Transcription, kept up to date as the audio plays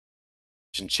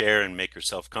Chair and make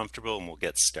yourself comfortable, and we'll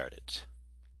get started.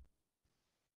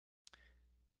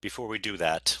 Before we do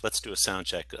that, let's do a sound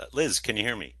check. Liz, can you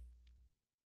hear me?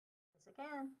 Yes, I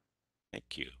can.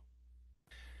 Thank you.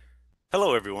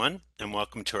 Hello, everyone, and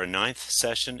welcome to our 9th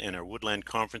session in our Woodland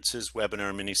Conferences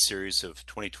webinar mini-series of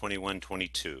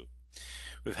 2021-22.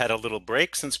 We've had a little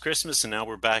break since Christmas, and now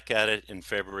we're back at it in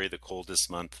February, the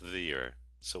coldest month of the year.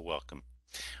 So welcome.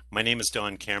 My name is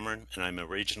Don Cameron, and I'm a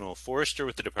regional forester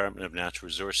with the Department of Natural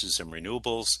Resources and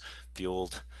Renewables, the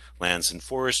old Lands and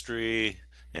Forestry,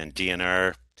 and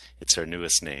DNR. It's our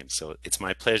newest name. So it's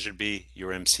my pleasure to be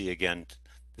your MC again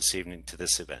this evening to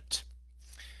this event.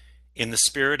 In the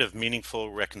spirit of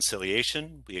meaningful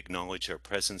reconciliation, we acknowledge our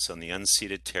presence on the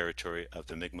unceded territory of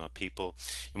the Mi'kmaq people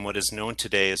in what is known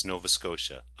today as Nova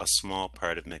Scotia, a small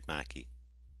part of Mi'kmaqui.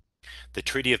 The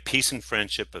Treaty of Peace and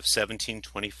Friendship of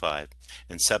 1725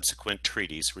 and subsequent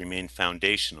treaties remain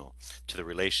foundational to the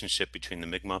relationship between the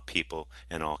Mi'kmaq people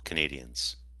and all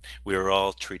Canadians. We are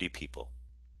all treaty people.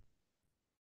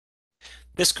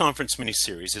 This conference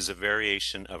mini-series is a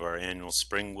variation of our annual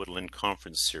Spring Woodland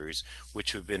Conference series,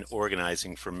 which we've been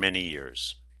organizing for many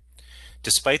years.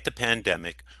 Despite the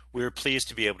pandemic, we are pleased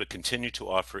to be able to continue to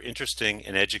offer interesting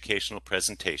and educational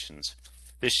presentations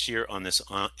this year in this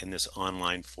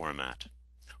online format.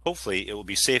 Hopefully, it will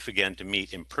be safe again to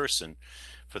meet in person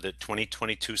for the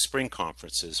 2022 Spring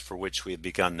Conferences, for which we have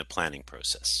begun the planning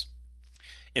process.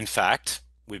 In fact,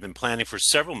 we've been planning for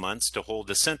several months to hold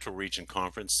the Central Region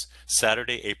Conference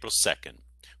Saturday, April 2nd.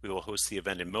 We will host the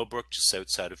event in Millbrook, just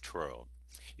outside of Toronto.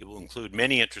 It will include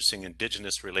many interesting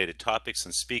Indigenous-related topics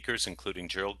and speakers, including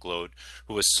Gerald Glode,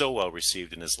 who was so well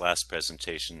received in his last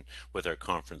presentation with our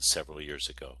conference several years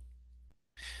ago.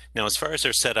 Now, as far as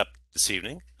our setup this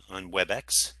evening on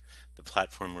WebEx, the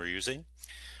platform we're using,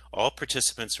 all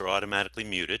participants are automatically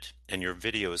muted and your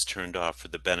video is turned off for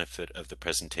the benefit of the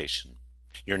presentation.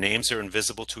 Your names are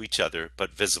invisible to each other,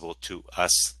 but visible to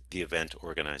us, the event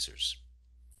organizers.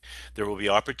 There will be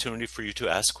opportunity for you to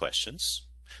ask questions.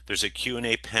 There's a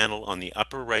Q&A panel on the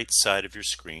upper right side of your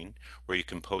screen where you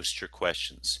can post your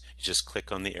questions. You just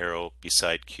click on the arrow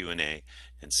beside Q&A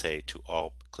and say to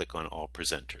all, click on all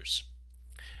presenters.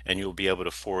 And you'll be able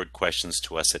to forward questions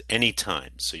to us at any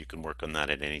time, so you can work on that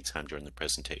at any time during the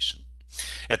presentation.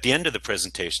 At the end of the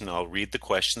presentation, I'll read the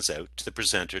questions out to the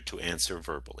presenter to answer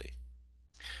verbally.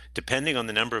 Depending on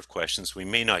the number of questions, we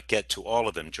may not get to all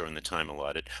of them during the time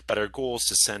allotted, but our goal is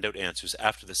to send out answers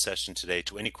after the session today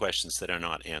to any questions that are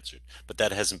not answered, but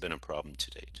that hasn't been a problem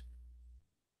to date.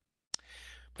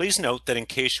 Please note that in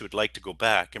case you would like to go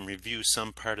back and review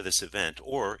some part of this event,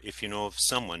 or if you know of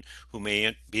someone who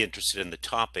may be interested in the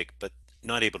topic but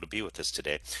not able to be with us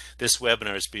today, this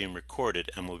webinar is being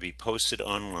recorded and will be posted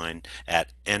online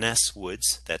at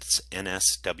nswoods, that's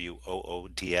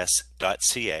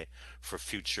nswoods.ca, for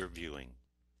future viewing,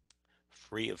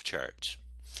 free of charge.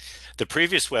 The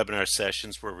previous webinar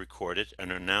sessions were recorded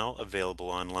and are now available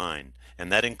online, and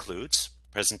that includes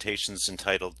presentations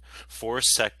entitled Forest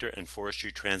Sector and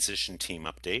Forestry Transition Team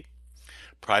Update,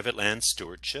 Private Land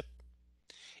Stewardship,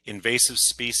 Invasive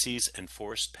Species and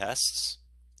Forest Pests,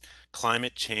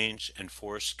 Climate Change and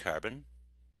Forest Carbon,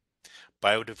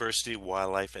 Biodiversity,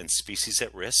 Wildlife and Species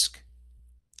at Risk,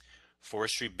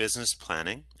 Forestry Business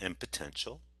Planning and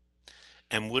Potential,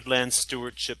 and Woodland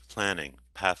Stewardship Planning,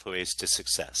 Pathways to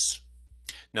Success.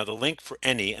 Now, the link for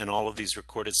any and all of these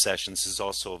recorded sessions is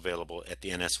also available at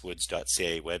the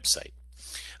nswoods.ca website.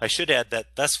 I should add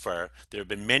that thus far, there have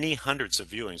been many hundreds of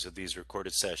viewings of these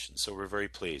recorded sessions, so we're very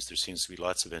pleased. There seems to be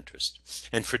lots of interest.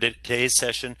 And for today's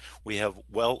session, we have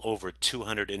well over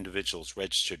 200 individuals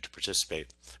registered to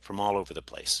participate from all over the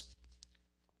place.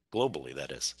 Globally,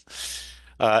 that is.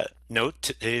 Note,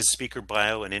 today's speaker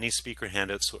bio and any speaker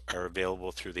handouts are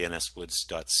available through the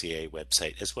nswoods.ca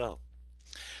website as well.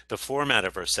 The format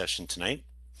of our session tonight,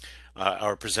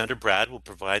 our presenter Brad will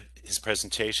provide his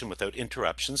presentation without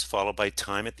interruptions, followed by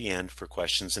time at the end for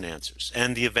questions and answers.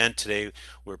 And the event today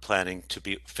we're planning to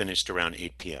be finished around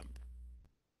 8 p.m.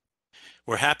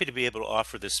 We're happy to be able to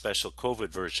offer this special COVID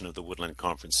version of the Woodland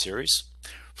Conference series.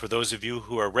 For those of you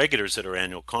who are regulars at our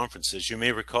annual conferences, you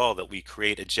may recall that we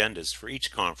create agendas for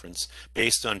each conference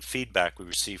based on feedback we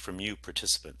receive from you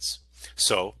participants.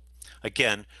 So,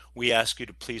 again, we ask you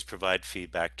to please provide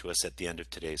feedback to us at the end of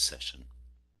today's session.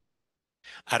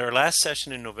 At our last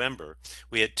session in November,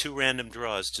 we had 2 random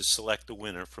draws to select the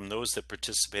winner from those that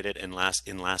participated in last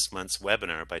month's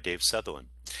webinar by Dave Sutherland,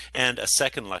 and a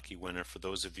second lucky winner for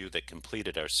those of you that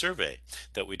completed our survey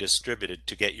that we distributed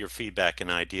to get your feedback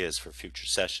and ideas for future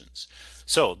sessions.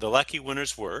 So the lucky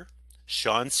winners were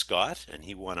Sean Scott, and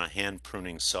he won a hand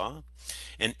pruning saw,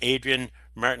 and Adrian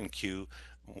Martin Q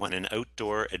won an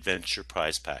outdoor adventure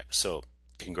prize pack. So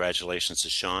congratulations to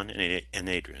Sean and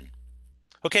Adrian.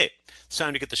 Okay, it's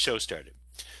time to get the show started.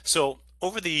 So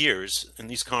over the years in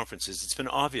these conferences, it's been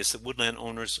obvious that woodland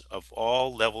owners of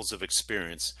all levels of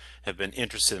experience have been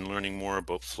interested in learning more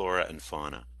about flora and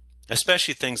fauna,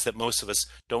 especially things that most of us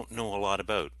don't know a lot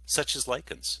about, such as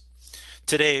lichens.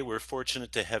 Today, we're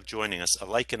fortunate to have joining us a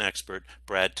lichen expert,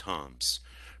 Brad Toms.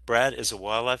 Brad is a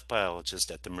wildlife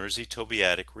biologist at the Mersey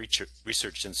Tobeatic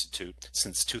Research Institute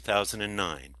since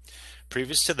 2009.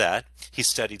 Previous to that, he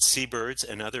studied seabirds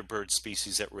and other bird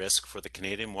species at risk for the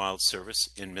Canadian Wild Service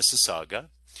in Mississauga,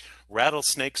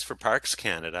 rattlesnakes for Parks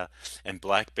Canada, and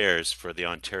black bears for the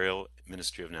Ontario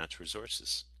Ministry of Natural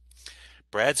Resources.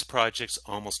 Brad's projects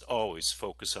almost always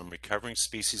focus on recovering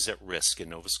species at risk in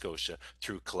Nova Scotia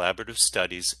through collaborative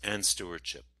studies and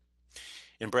stewardship.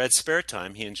 In Brad's spare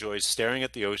time, he enjoys staring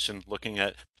at the ocean, looking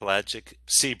at pelagic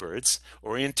seabirds,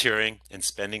 orienteering, and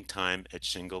spending time at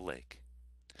Shingle Lake.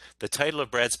 The title of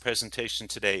Brad's presentation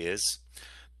today is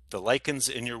The Lichens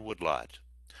in Your Woodlot,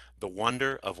 the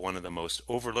wonder of one of the most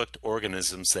overlooked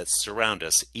organisms that surround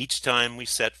us each time we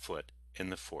set foot in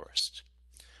the forest.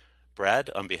 Brad,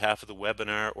 on behalf of the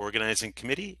webinar organizing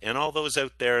committee and all those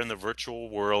out there in the virtual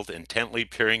world intently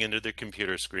peering into their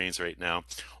computer screens right now,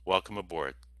 welcome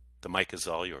aboard. The mic is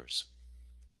all yours.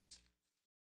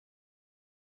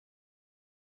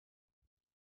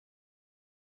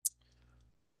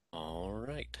 All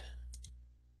right.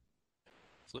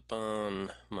 Flip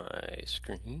on my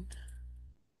screen.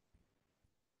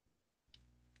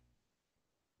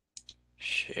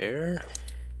 Share.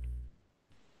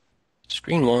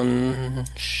 Screen one,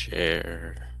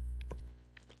 share.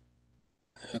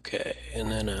 Okay,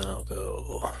 and then I'll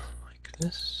go like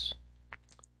this.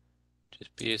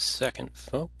 Just be a second,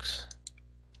 folks.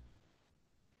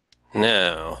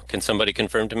 Now, can somebody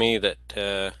confirm to me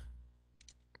that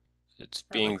it's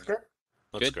being Looks good.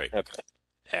 Looks good? great. Okay,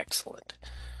 excellent.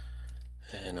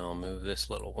 And I'll move this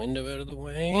little window out of the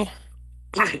way.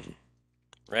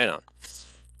 Right on.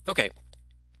 Okay,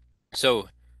 so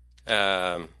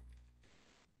I'll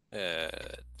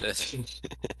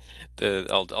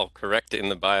correct it in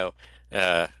the bio.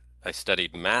 I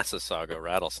studied Massasauga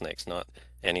rattlesnakes, not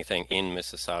anything in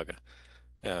Mississauga.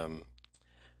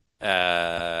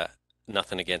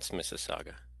 Nothing against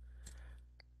Mississauga.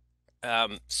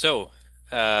 I'm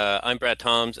Brad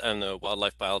Toms. I'm the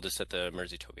wildlife biologist at the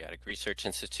Mersey Tobeatic Research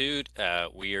Institute.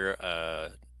 We're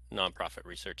a nonprofit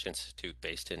research institute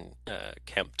based in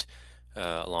Kempt,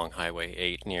 along Highway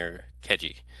 8 near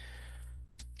Kedzie.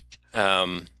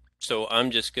 So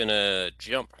I'm just gonna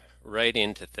jump right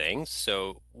into things.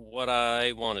 So what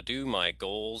I want to do, my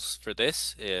goals for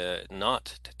this,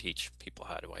 not to teach people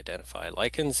how to identify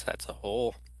lichens. That's a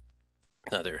whole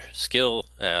another skill,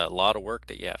 a lot of work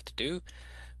that you have to do.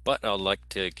 But I'd like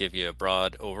to give you a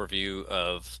broad overview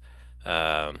of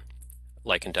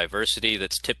lichen diversity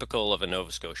that's typical of a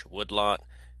Nova Scotia woodlot,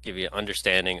 give you an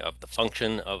understanding of the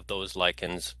function of those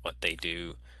lichens, what they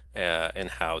do,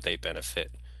 and how they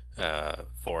benefit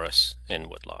forests and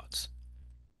woodlots.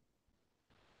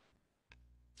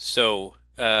 So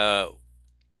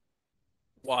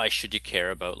why should you care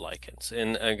about lichens?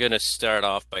 And I'm going to start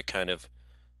off by kind of,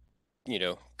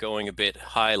 going a bit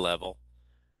high level.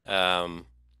 And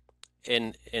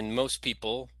most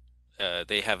people,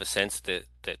 they have a sense that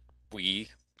we,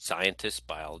 scientists,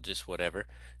 biologists, whatever,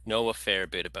 know a fair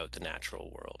bit about the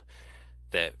natural world.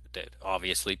 That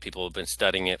obviously people have been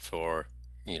studying it for,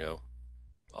 a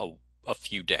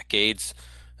few decades,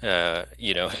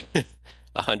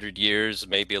 100 years,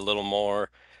 maybe a little more,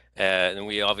 and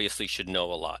we obviously should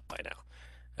know a lot by now.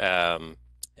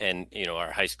 And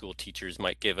our high school teachers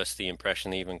might give us the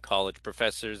impression, even college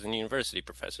professors and university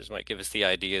professors might give us the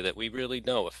idea that we really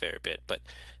know a fair bit, but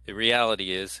the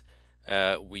reality is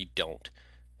we don't.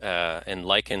 And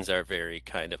lichens are very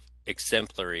kind of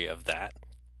exemplary of that.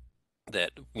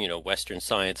 That Western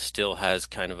science still has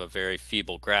kind of a very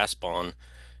feeble grasp on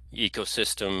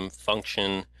ecosystem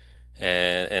function,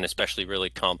 and especially really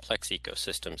complex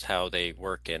ecosystems, how they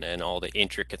work and all the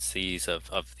intricacies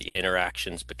of the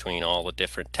interactions between all the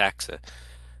different taxa.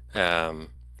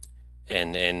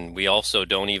 And we also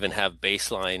don't even have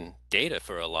baseline data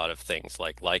for a lot of things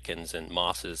like lichens and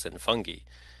mosses and fungi.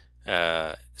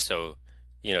 So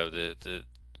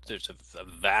there's a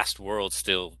vast world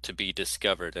still to be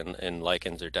discovered, and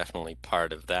lichens are definitely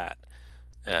part of that.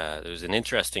 There's an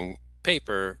interesting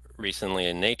paper recently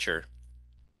in Nature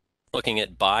looking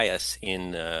at bias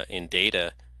in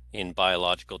data, in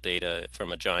biological data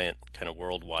from a giant kind of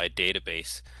worldwide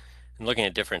database, and looking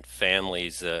at different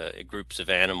families, groups of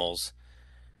animals,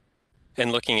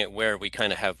 and looking at where we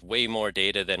kind of have way more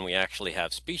data than we actually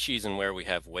have species, and where we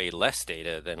have way less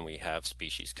data than we have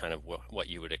species, kind of what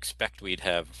you would expect we'd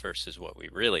have versus what we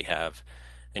really have.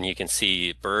 And you can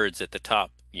see birds at the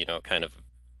top, kind of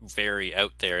very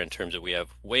out there in terms of we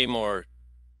have way more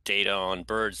data on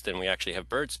birds than we actually have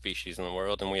bird species in the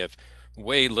world, and we have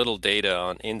way little data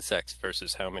on insects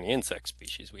versus how many insect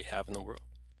species we have in the world.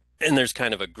 And there's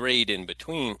kind of a grade in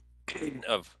between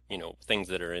of, things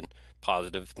that are in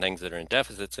positive, things that are in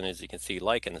deficits. And as you can see,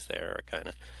 lichens there are kind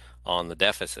of on the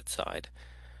deficit side.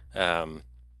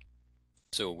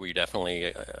 So we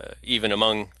definitely, even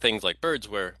among things like birds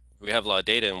where we have a lot of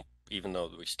data, and even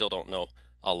though we still don't know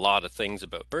a lot of things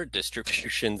about bird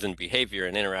distributions and behavior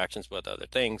and interactions with other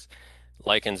things,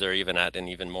 lichens are even at an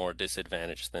even more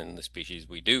disadvantage than the species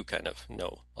we do kind of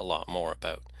know a lot more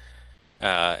about.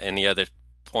 And the other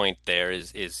point there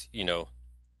is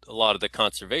a lot of the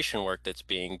conservation work that's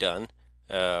being done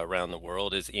around the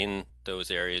world is in those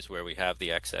areas where we have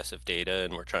the excess of data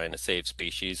and we're trying to save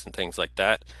species and things like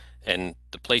that. And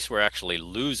the place we're actually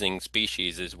losing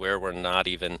species is where we're not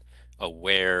even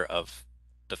aware of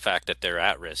the fact that they're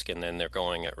at risk, and then they're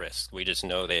going at risk. We just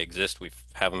know they exist. We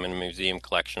have them in a museum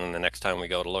collection, and the next time we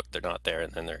go to look, they're not there,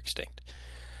 and then they're extinct.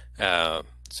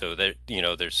 So there,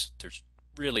 there's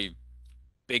really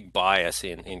big bias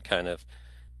in kind of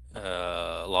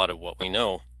a lot of what we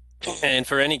know. And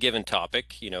for any given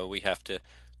topic, we have to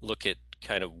look at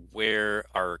kind of where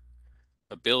our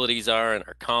abilities are and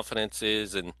our confidence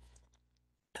is, and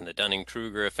the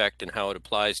Dunning-Kruger effect and how it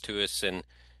applies to us. And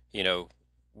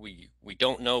we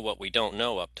don't know what we don't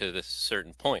know up to this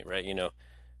certain point, right?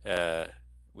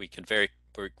 We can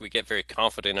we get very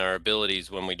confident in our abilities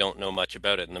when we don't know much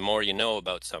about it. And the more you know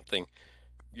about something,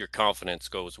 your confidence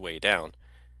goes way down.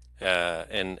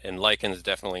 And lichens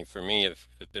definitely for me have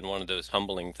been one of those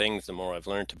humbling things. The more I've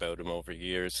learned about them over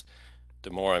years, the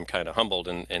more I'm kind of humbled.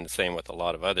 And the same with a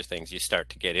lot of other things. You start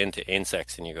to get into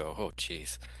insects and you go, oh,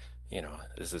 geez,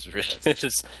 this is really,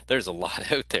 there's a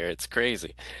lot out there. It's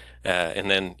crazy. And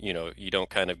then, you don't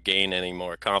kind of gain any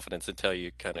more confidence until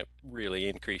you kind of really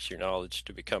increase your knowledge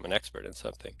to become an expert in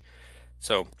something.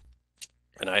 So,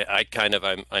 and I kind of,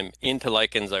 I'm into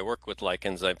lichens. I work with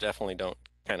lichens. I definitely don't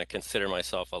kind of consider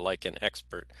myself a lichen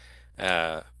expert,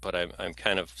 but I'm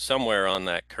kind of somewhere on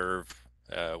that curve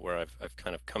where I've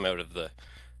kind of come out of the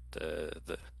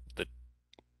the the,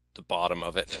 the bottom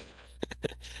of it.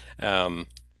 um,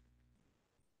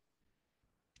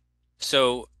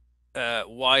 so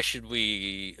why should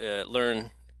we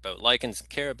learn about lichens and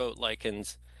care about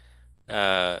lichens?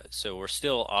 So we're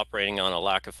still operating on a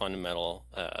lack of fundamental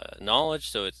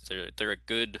knowledge. So they're a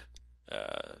good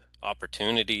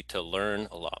opportunity to learn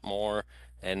a lot more,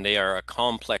 and they are a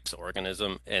complex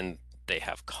organism, and they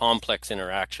have complex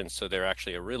interactions. So they're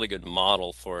actually a really good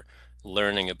model for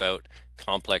learning about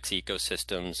complex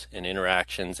ecosystems and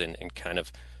interactions, and kind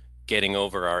of getting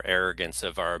over our arrogance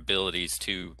of our abilities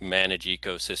to manage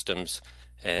ecosystems,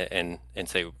 and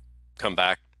say,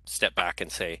 step back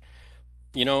and say,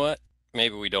 you know what?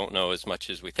 Maybe we don't know as much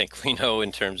as we think we know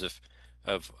in terms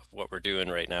of what we're doing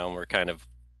right now, and we're kind of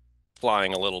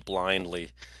flying a little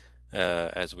blindly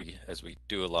as we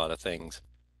do a lot of things.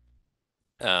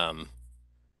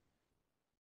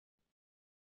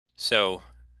 So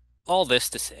all this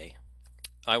to say,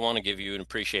 I want to give you an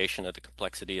appreciation of the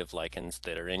complexity of lichens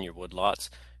that are in your woodlots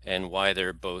and why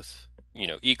they're both,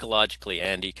 ecologically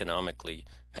and economically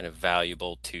kind of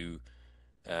valuable to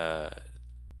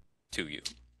you.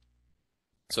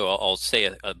 So I'll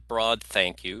say a broad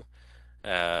thank you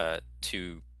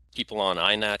to people on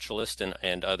iNaturalist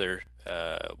and other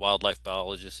wildlife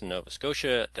biologists in Nova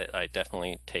Scotia that I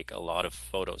definitely take a lot of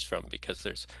photos from, because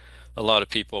there's a lot of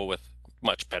people with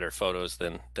much better photos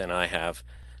than I have.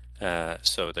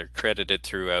 So they're credited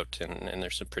throughout, and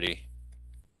there's some pretty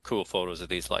cool photos of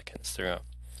these lichens throughout.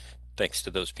 Thanks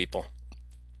to those people.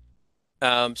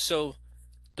 So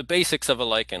the basics of a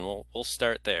lichen, we'll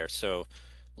start there. So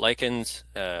lichens,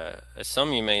 as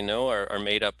some you may know, are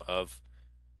made up of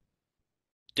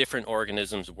different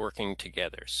organisms working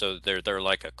together. So they're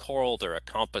like a coral, they're a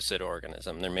composite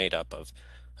organism. They're made up of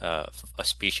a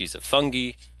species of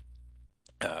fungi,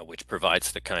 which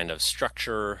provides the kind of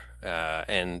structure,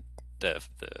 and the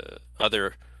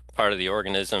other part of the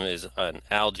organism is an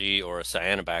algae or a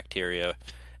cyanobacteria,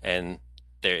 and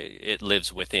it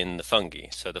lives within the fungi.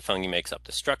 So the fungi makes up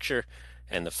the structure,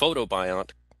 and the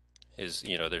photobiont is,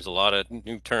 there's a lot of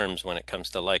new terms when it comes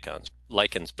to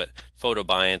lichens, but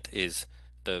photobiont is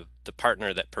the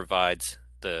partner that provides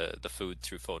the food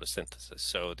through photosynthesis,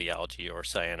 so the algae or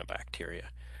cyanobacteria.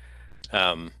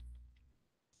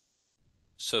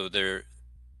 So they're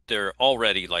they're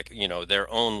already like, their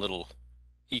own little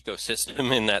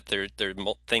ecosystem in that they're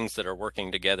things that are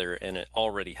working together and it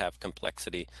already have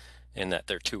complexity in that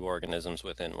they're two organisms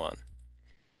within one.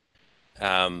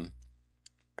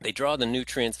 They draw the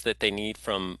nutrients that they need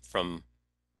from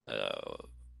uh,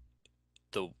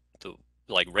 the the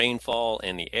like rainfall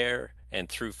and the air and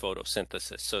through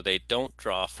photosynthesis. So they don't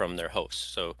draw from their hosts.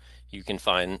 So you can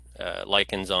find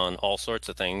lichens on all sorts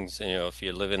of things. If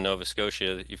you live in Nova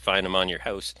Scotia, you find them on your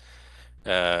house,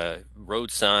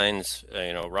 road signs,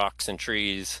 rocks and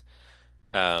trees.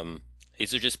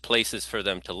 These are just places for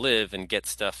them to live and get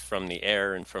stuff from the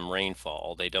air and from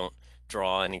rainfall. They don't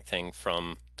draw anything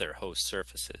from their host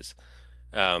surfaces.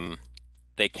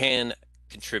 They can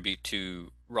contribute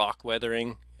to rock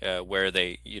weathering where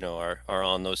they are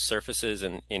on those surfaces,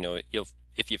 and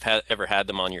if you've ever had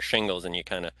them on your shingles and you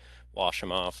kind of wash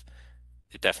them off,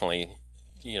 it definitely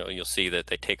you'll see that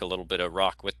they take a little bit of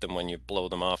rock with them when you blow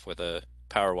them off with a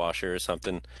power washer or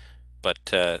something, but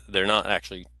they're not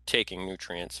actually taking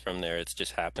nutrients from there. It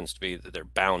just happens to be that they're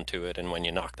bound to it, and when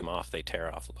you knock them off they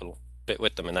tear off a little bit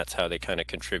with them, and that's how they kind of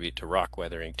contribute to rock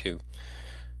weathering too,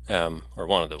 or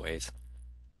one of the ways.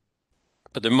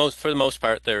 But for the most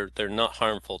part, they're not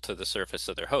harmful to the surface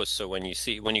of their host. So when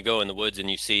you go in the woods and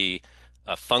you see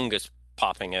a fungus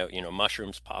popping out,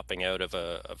 mushrooms popping out of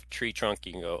a tree trunk,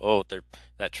 you can go, oh,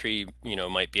 that tree,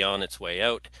 might be on its way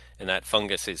out, and that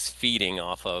fungus is feeding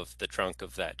off of the trunk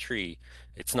of that tree.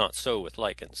 It's not so with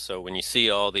lichens. So when you see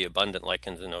all the abundant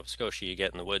lichens in Nova Scotia, you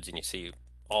get in the woods and you see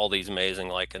all these amazing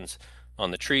lichens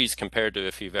on the trees compared to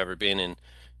if you've ever been in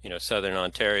southern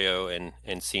Ontario and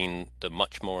seen the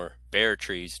much more bare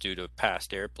trees due to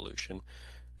past air pollution,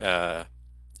 and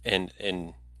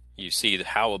you see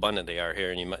how abundant they are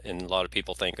here, and a lot of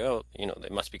people think, oh, they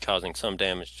must be causing some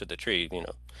damage to the tree.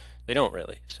 They don't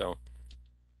really, so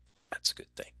that's a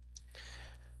good thing.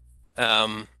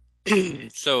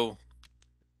 So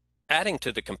adding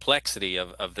to the complexity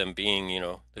of them being,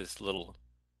 this little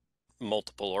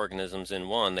multiple organisms in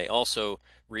one, they also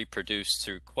reproduce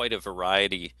through quite a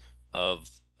variety of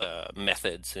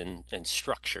methods and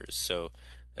structures. So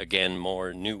again,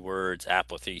 more new words: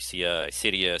 apothecia,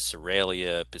 isidia,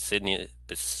 cerealia,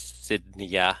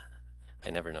 Pisidia. I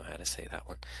never know how to say that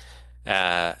one.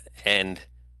 And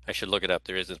I should look it up.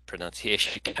 There is a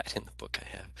pronunciation guide in the book I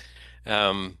have.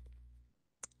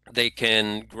 They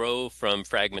can grow from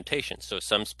fragmentation. So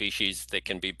some species, they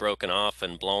can be broken off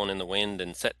and blown in the wind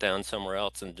and set down somewhere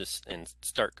else and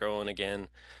start growing again.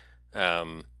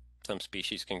 Some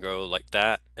species can grow like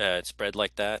that, spread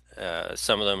like that.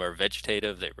 Some of them are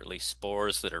vegetative. They release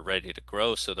spores that are ready to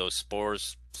grow. So those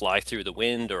spores fly through the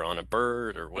wind or on a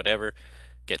bird or whatever,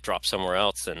 get dropped somewhere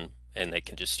else, and they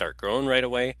can just start growing right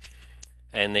away.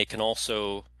 And they can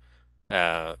also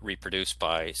reproduce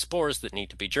by spores that need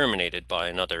to be germinated by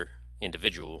another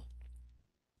individual,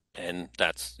 and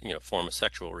that's form of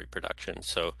sexual reproduction.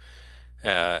 So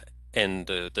and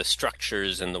the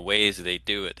structures and the ways they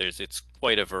do it, it's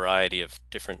quite a variety of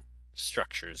different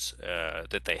structures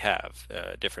that they have,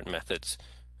 different methods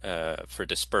for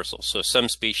dispersal. So some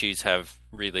species have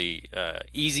really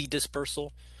easy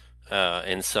dispersal,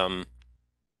 and some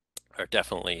are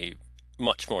definitely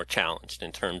much more challenged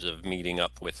in terms of meeting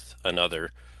up with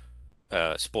another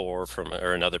spore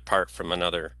or another part from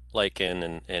another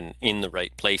lichen, and in the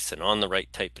right place and on the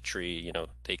right type of tree.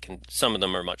 Some of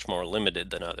them are much more limited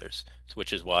than others,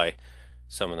 which is why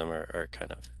some of them are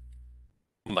kind of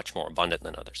much more abundant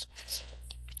than others.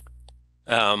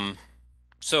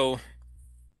 So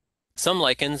some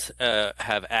lichens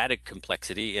have added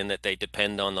complexity in that they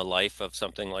depend on the life of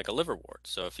something like a liverwort.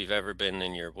 So if you've ever been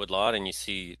in your woodlot and you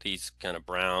see these kind of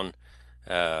brown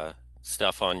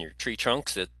stuff on your tree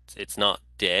trunks, it's not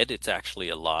dead, it's actually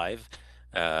alive.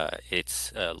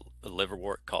 It's a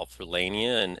liverwort called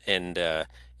Frulania, and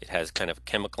it has kind of a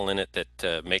chemical in it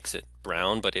that makes it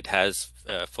brown, but it has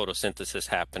photosynthesis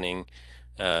happening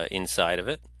inside of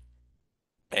it.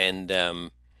 And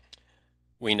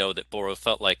we know that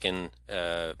borophyll lichen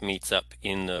meets up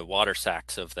in the water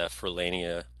sacs of the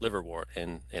Frulania liverwort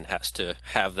and has to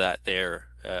have that there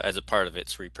as a part of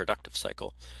its reproductive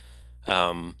cycle.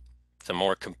 The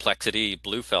more complexity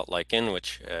blue felt lichen,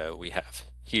 which we have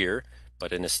here,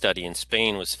 but in a study in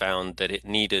Spain was found that it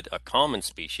needed a common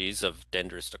species of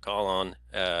Dendrostocolon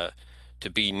to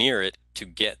be near it to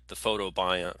get the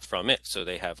photobiont from it. So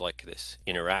they have like this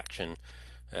interaction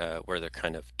where they're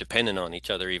kind of dependent on each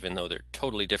other, even though they're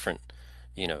totally different,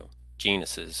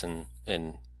 genuses, and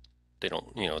they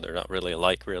don't, they're not really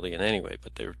alike really in any way,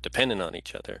 but they're dependent on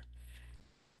each other.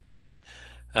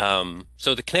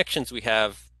 So the connections we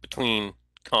have between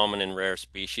common and rare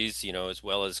species, as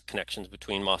well as connections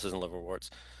between mosses and liverworts.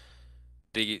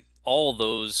 All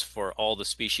those for all the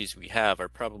species we have are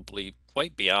probably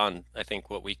quite beyond, I think,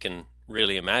 what we can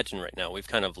really imagine right now. We've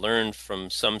kind of learned from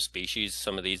some species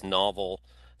some of these novel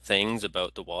things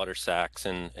about the water sacs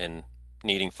and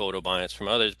needing photobionts from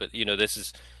others, but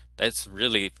that's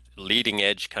really leading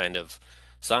edge kind of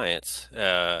science.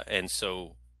 And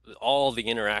so all the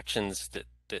interactions that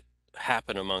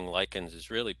happen among lichens is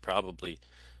really probably,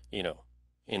 you know,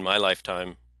 in my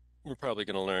lifetime, we're probably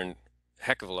going to learn a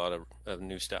heck of a lot of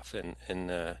new stuff, and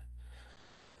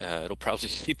it'll probably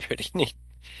be pretty neat.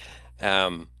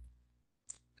 Um,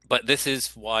 but this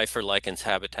is why for lichens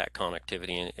habitat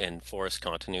connectivity and forest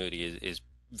continuity is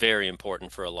very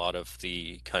important for a lot of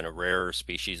the kind of rarer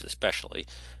species, especially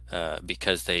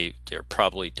because they're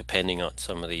probably depending on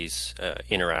some of these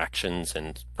interactions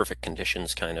and perfect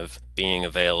conditions kind of being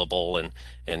available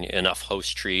and enough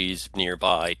host trees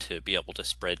nearby to be able to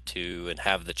spread to and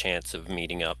have the chance of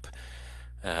meeting up,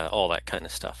 all that kind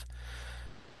of stuff.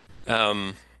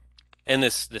 And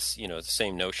this, the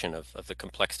same notion of the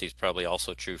complexity is probably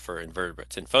also true for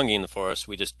invertebrates and fungi in the forest.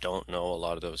 We just don't know a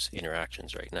lot of those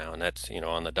interactions right now, and that's,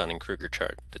 on the Dunning-Kruger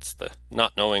chart. It's the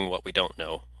not knowing what we don't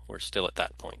know. We're still at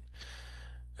that point.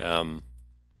 So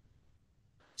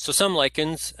some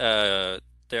lichens,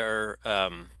 they're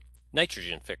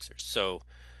nitrogen fixers. So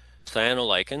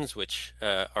cyanolichens, which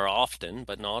are often,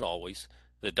 but not always,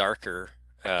 the darker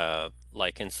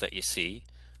lichens that you see,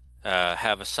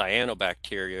 have a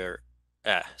cyanobacteria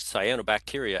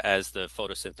as the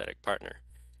photosynthetic partner.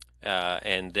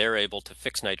 And they're able to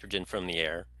fix nitrogen from the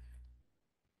air.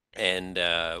 And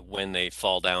when they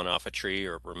fall down off a tree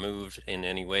or removed in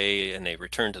any way and they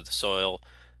return to the soil,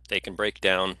 they can break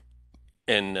down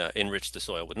and enrich the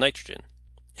soil with nitrogen.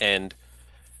 And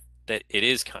that it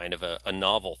is kind of a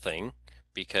novel thing,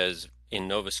 because in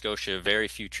Nova Scotia, very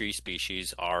few tree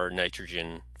species are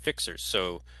nitrogen fixers.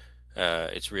 So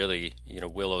it's really,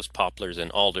 willows, poplars,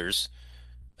 and alders,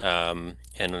 and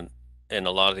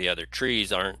a lot of the other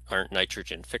trees aren't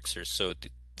nitrogen fixers. So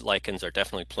lichens are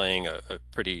definitely playing a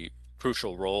pretty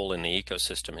crucial role in the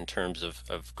ecosystem in terms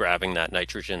of grabbing that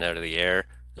nitrogen out of the air,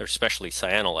 or especially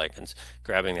cyanolichens,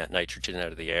 grabbing that nitrogen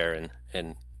out of the air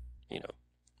and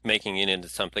making it into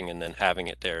something and then having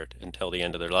it there until the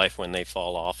end of their life when they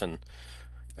fall off and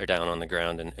are down on the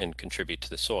ground and contribute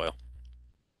to the soil.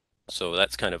 So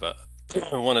that's kind of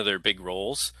one of their big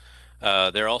roles.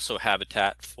 They're also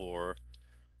habitat for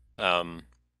lots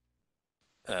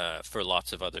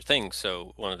of other things.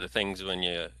 So one of the things when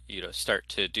you start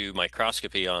to do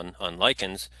microscopy on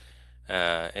lichens,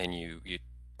 and you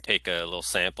take a little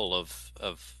sample of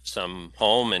some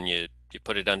home and you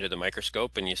put it under the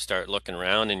microscope and you start looking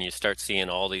around and you start seeing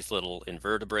all these little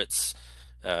invertebrates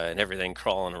and everything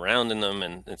crawling around in them,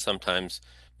 and sometimes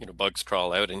bugs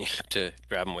crawl out and you have to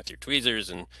grab them with your tweezers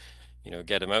and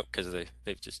get them out because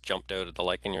they've just jumped out of the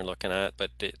lichen you're looking at.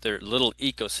 But they're little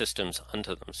ecosystems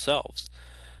unto themselves.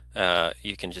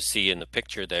 You can just see in the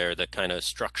picture there the kind of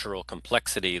structural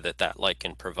complexity that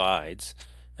lichen provides.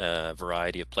 A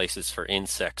variety of places for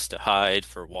insects to hide,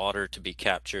 for water to be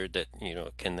captured that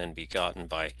can then be gotten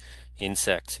by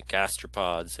insects and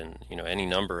gastropods and any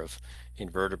number of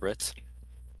invertebrates.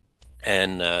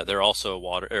 And they're also a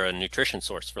water or a nutrition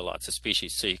source for lots of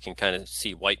species. So you can kind of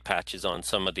see white patches on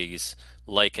some of these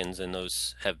lichens, and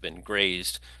those have been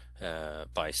grazed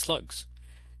by slugs.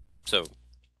 So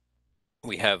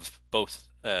we have both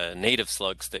native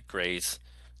slugs that graze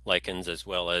lichens, as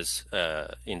well as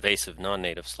invasive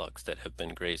non-native slugs that have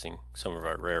been grazing some of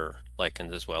our rarer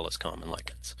lichens, as well as common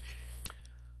lichens.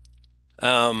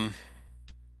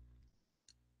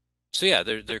 So yeah,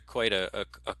 they're quite a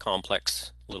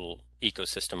complex little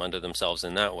ecosystem unto themselves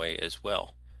in that way as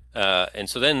well. And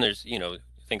so then there's,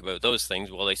 think about those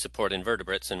things. Well, they support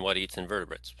invertebrates, and what eats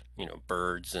invertebrates?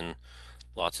 Birds and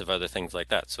lots of other things like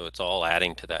that. So it's all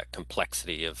adding to that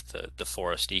complexity of the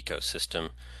forest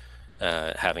ecosystem,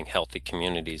 having healthy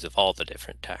communities of all the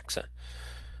different taxa.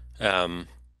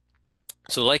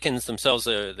 So lichens themselves,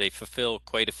 they fulfill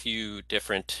quite a few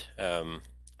different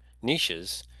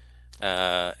niches,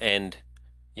 and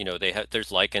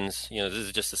there's lichens. This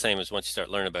is just the same as once you start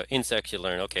learning about insects, you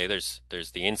learn, okay, there's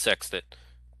the insects that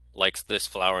likes this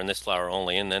flower and this flower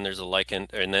only, and then there's a lichen,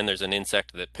 and then there's an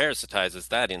insect that parasitizes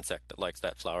that insect that likes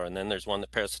that flower, and then there's one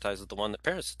that parasitizes the one that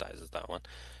parasitizes that one.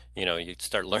 You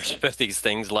start learning about these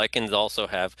things. Lichens also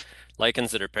have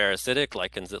lichens that are parasitic,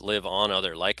 lichens that live on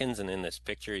other lichens, and in this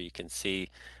picture you can see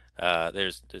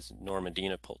there's this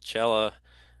Normandina pulchella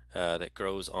that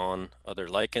grows on other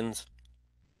lichens.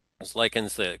 There's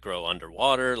lichens that grow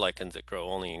underwater, lichens that grow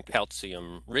only in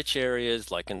calcium-rich areas,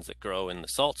 lichens that grow in the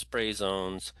salt spray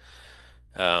zones.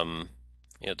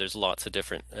 There's lots of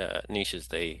different niches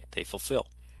they fulfill,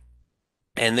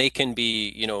 and they can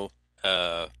be,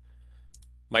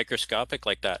 microscopic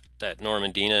like that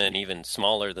Normandina, and even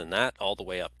smaller than that, all the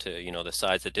way up to, the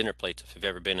size of dinner plates. If you've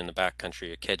ever been in the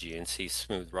backcountry of Keji and see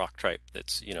smooth rock tripe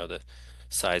that's, the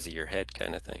size of your head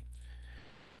kind of thing.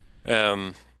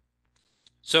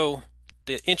 So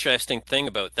the interesting thing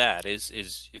about that is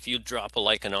if you drop a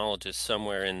lichenologist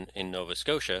somewhere in Nova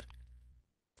Scotia,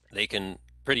 they can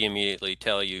pretty immediately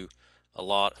tell you a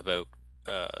lot about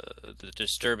the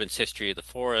disturbance history of the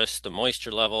forest, the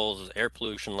moisture levels, air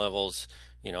pollution levels,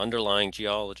 underlying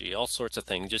geology, all sorts of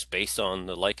things, just based on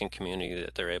the lichen community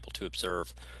that they're able to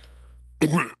observe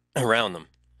around them.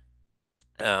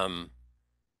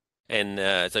 And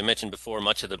as I mentioned before,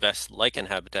 much of the best lichen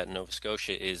habitat in Nova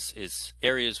Scotia is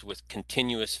areas with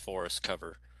continuous forest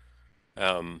cover.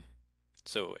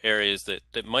 So areas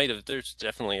that might have, there's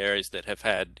definitely areas that have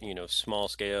had, small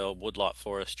scale woodlot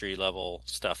forestry level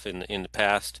stuff in the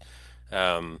past,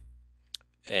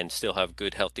 and still have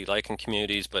good healthy lichen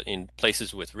communities. But in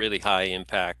places with really high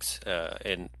impacts,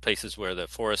 and places where the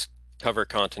forest cover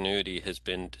continuity has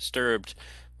been disturbed,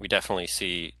 we definitely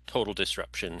see total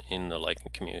disruption in the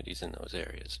lichen communities in those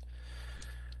areas.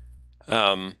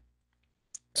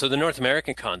 So the North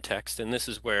American context, and this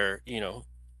is where,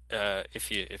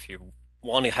 if you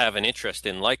want to have an interest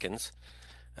in lichens,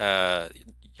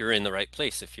 you're in the right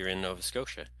place if you're in Nova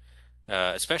Scotia,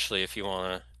 especially if you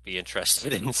want to be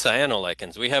interested in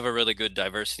cyanolichens. We have a really good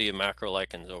diversity of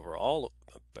macrolichens overall,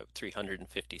 about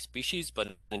 350 species,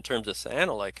 but in terms of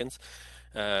cyanolichens,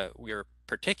 we're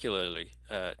particularly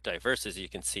diverse, as you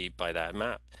can see by that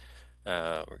map,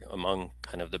 among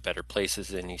kind of the better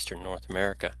places in Eastern North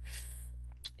America,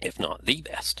 if not the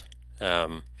best.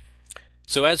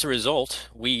 So as a result,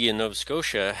 we in Nova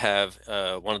Scotia have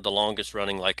one of the longest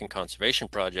running lichen conservation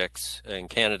projects in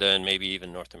Canada and maybe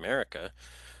even North America.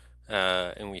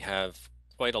 And we have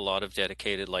quite a lot of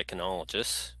dedicated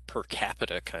lichenologists per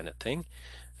capita kind of thing,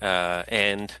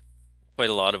 and quite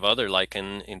a lot of other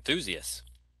lichen enthusiasts.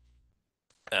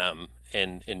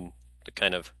 And in the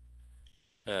kind of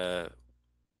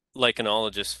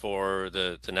lichenologist for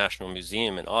the National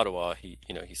Museum in Ottawa, he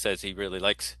says he really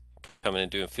likes coming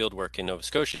and doing field work in Nova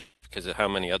Scotia because of how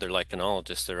many other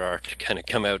lichenologists there are to kind of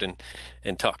come out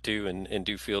and talk to and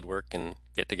do field work and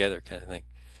get together kind of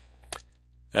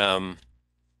thing.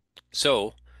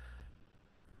 So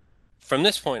from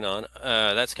this point on,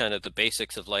 that's kind of the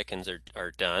basics of lichens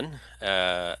are done.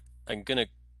 I'm going to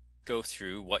go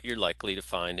through what you're likely to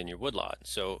find in your woodlot.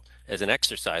 So as an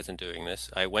exercise in doing this,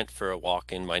 I went for a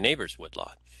walk in my neighbor's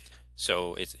woodlot.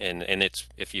 So it's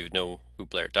if you know who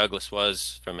Blair Douglas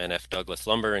was from NF Douglas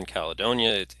Lumber in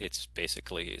Caledonia, it's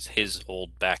basically his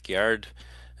old backyard,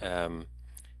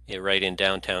 right in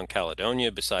downtown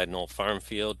Caledonia beside an old farm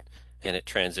field, and it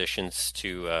transitions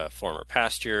to a former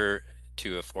pasture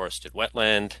to a forested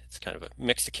wetland. It's kind of a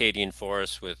mixed Acadian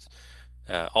forest with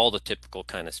all the typical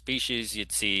kind of species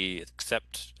you'd see,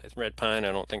 except red pine.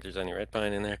 I don't think there's any red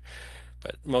pine in there,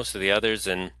 but most of the others.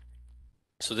 And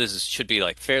so this should be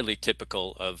like fairly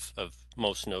typical of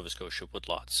most Nova Scotia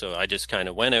woodlots. So I just kind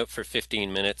of went out for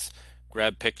 15 minutes,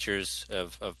 grabbed pictures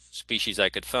of species I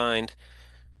could find,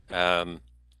 and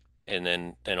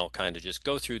then I'll kind of just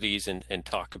go through these and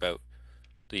talk about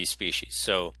these species.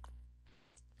 So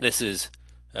this is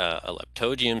a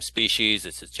Leptogium species.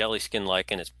 It's a jelly skin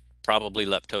lichen. It's probably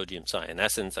Leptogium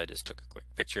cyanescens. I just took a quick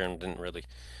picture and didn't really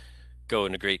go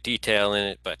into great detail in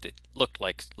it, but it looked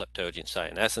like Leptogium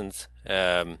cyanescens.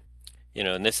 And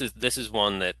this is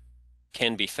one that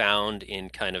can be found in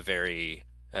kind of very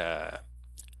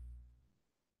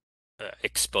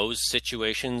exposed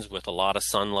situations with a lot of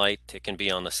sunlight. It can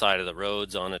be on the side of the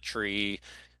roads, on a tree,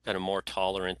 kind of more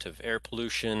tolerant of air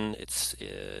pollution. It's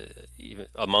even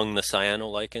among the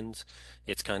cyanolichens,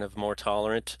 it's kind of more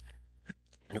tolerant.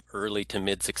 Early to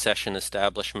mid succession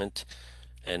establishment,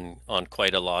 and on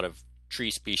quite a lot of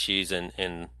tree species, and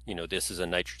this is a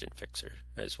nitrogen fixer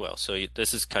as well. So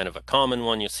this is kind of a common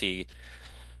one you see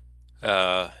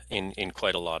in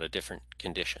quite a lot of different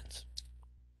conditions.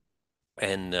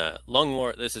 And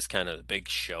lungwort, this is kind of the big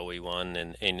showy one,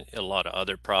 and in a lot of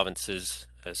other provinces,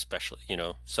 especially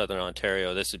southern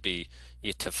Ontario, this would be,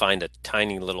 to find a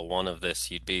tiny little one of this,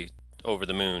 you'd be over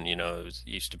the moon. It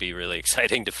used to be really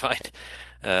exciting to find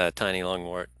tiny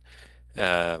lungwort,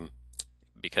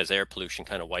 because air pollution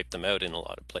kind of wiped them out in a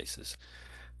lot of places.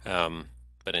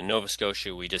 But in Nova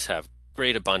Scotia, we just have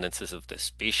great abundances of this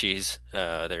species.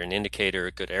 They're an indicator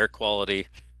of good air quality.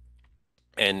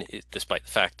 And despite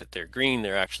the fact that they're green,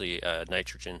 they're actually a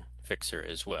nitrogen fixer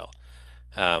as well.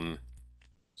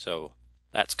 So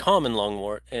that's common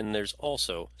lungwort, and there's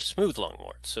also smooth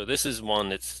lungwort. So this is one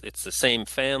that's it's the same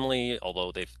family,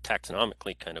 although they've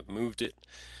taxonomically kind of moved it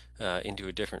into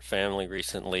a different family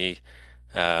recently.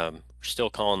 We're still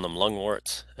calling them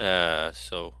lungworts.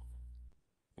 So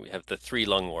we have the three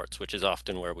lungworts, which is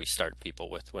often where we start people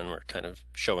with when we're kind of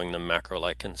showing them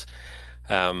macrolichens.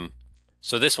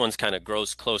 So this one's kind of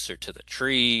grows closer to the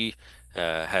tree,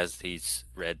 has these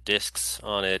red discs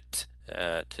on it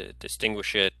to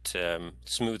distinguish it,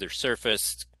 smoother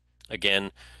surface,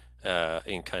 again,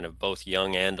 in kind of both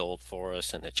young and old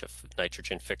forests, and it's a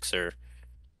nitrogen fixer,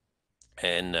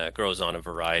 and grows on a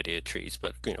variety of trees,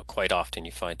 but quite often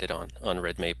you find it on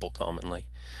red maple commonly.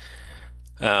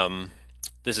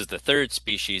 This is the third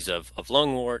species of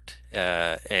lungwort,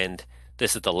 and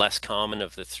this is the less common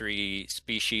of the three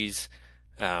species.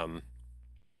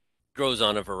 Grows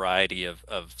on a variety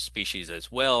of species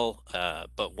as well,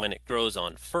 but when it grows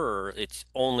on fir, it's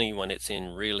only when it's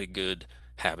in really good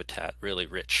habitat, really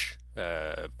rich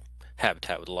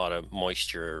habitat with a lot of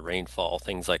moisture, rainfall,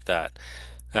 things like that.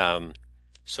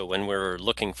 So when we're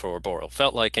looking for boreal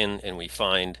felt lichen and we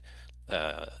find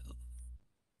Lobaria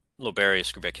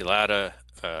scribiculata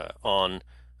on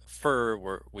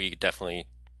fir, we definitely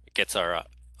gets our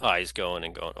eyes going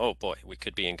and going, oh boy, we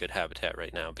could be in good habitat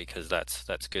right now, because that's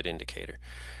a good indicator.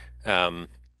 And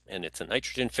it's a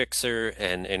nitrogen fixer,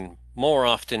 and more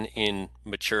often in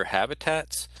mature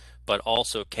habitats, but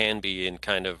also can be in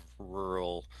kind of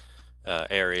rural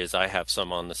areas. I have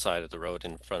some on the side of the road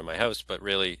in front of my house, but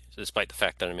really, despite the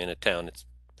fact that I'm in a town, it's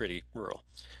pretty rural.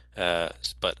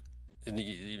 But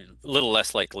a little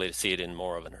less likely to see it in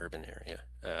more of an urban area,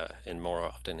 and more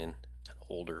often in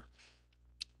older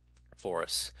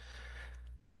forests.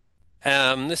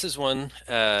 This is one,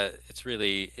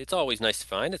 it's always nice to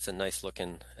find. It's a nice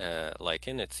looking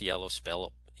lichen. It's yellow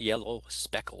speckle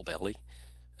belly.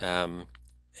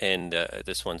 And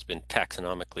this one's been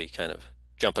taxonomically kind of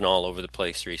jumping all over the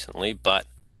place recently, but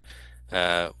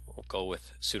we'll go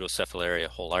with Pseudocephalaria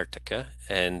holarctica.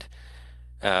 And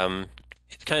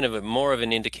it's kind of more of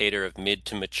an indicator of mid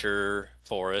to mature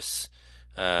forests.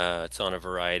 It's on a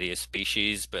variety of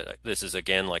species, but this is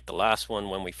again like the last one.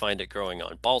 When we find it growing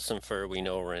on balsam fir, we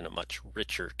know we're in a much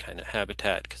richer kind of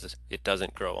habitat, because it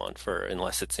doesn't grow on fir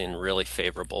unless it's in really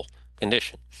favorable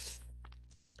condition.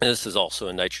 And this is also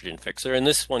a nitrogen fixer, and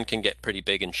this one can get pretty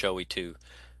big and showy too.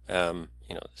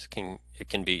 It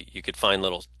can be, you could find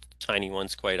little tiny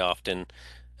ones quite often,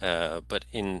 but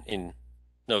in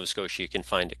Nova Scotia you can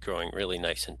find it growing really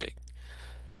nice and big.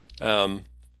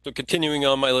 So continuing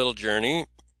on my little journey,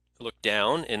 look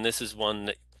down, and this is one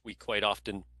that we quite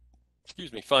often,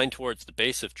 find towards the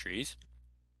base of trees.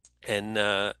 And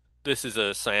this is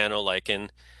a cyanolichen,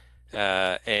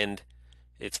 and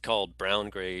it's called brown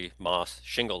gray moss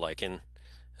shingle lichen.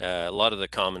 A lot of the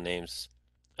common names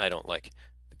I don't like,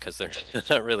 because they're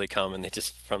not really common. They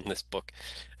just from this book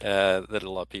that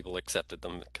a lot of people accepted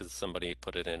them because somebody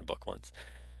put it in a book once.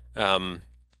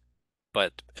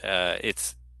 But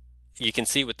you can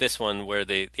see with this one where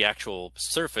the actual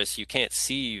surface you can't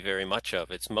see very much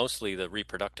of. It's mostly the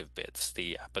reproductive bits,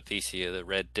 the apothecia, the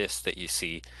red disc that you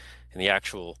see, and the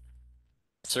actual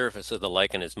surface of the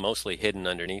lichen is mostly hidden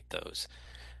underneath those.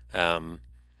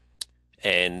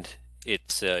 And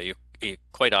it's you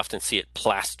quite often see it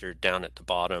plastered down at the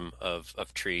bottom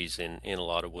of trees in a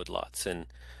lot of woodlots, and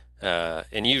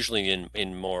usually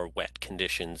in more wet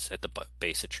conditions at the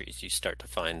base of trees you start to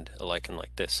find a lichen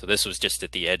like this. So this was just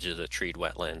at the edge of the treed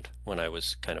wetland when I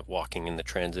was kind of walking in the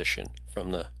transition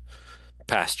from the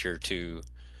pasture to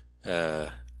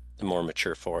the more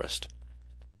mature forest.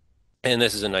 And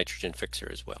this is a nitrogen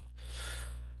fixer as well.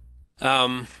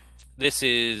 This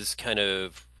is kind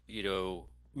of,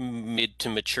 mid to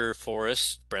mature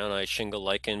forest, brown-eyed shingle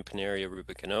lichen, Paneria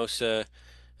rubicinosa.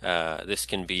 This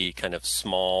can be kind of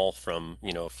small from,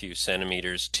 a few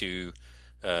centimeters to,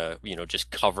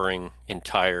 just covering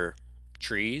entire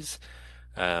trees.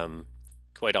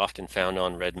 Quite often found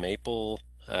on red maple.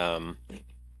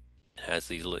 Has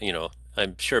these,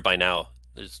 I'm sure by now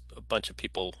there's a bunch of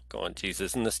people going, geez,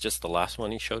 isn't this just the last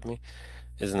one he showed me?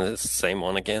 Isn't this the same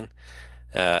one again?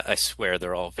 I swear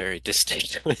they're all very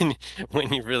distinct when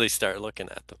you really start looking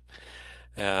at them.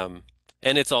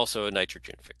 And it's also a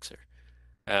nitrogen fixer.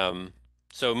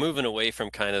 So moving away from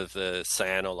kind of the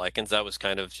cyanolichens, that was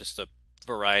kind of just a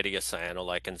variety of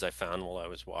cyanolichens I found while I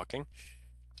was walking.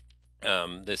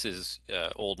 This is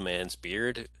old man's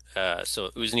beard. So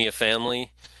Usnea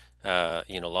family, A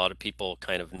lot of people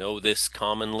kind of know this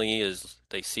commonly as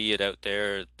they see it out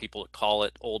there. People call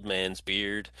it old man's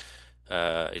beard.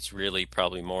 It's really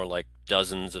probably more like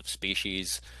dozens of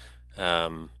species.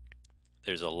 Um,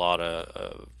 there's a lot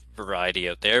of variety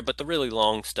out there, but the really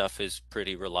long stuff is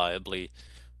pretty reliably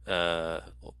uh,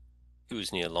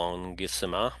 Usnea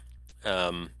longissima.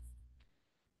 Um,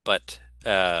 but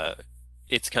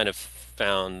it's kind of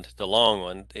found, the long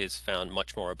one is found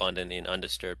much more abundant in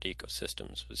undisturbed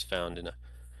ecosystems, was found in a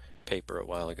paper a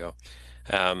while ago.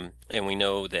 And we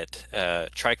know that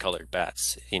tricolored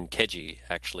bats in Keji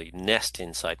actually nest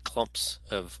inside clumps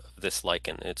of this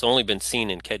lichen. It's only been seen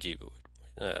in Keji.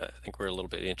 I think we're a little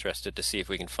bit interested to see if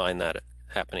we can find that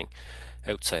happening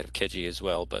outside of Keji as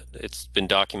well, but it's been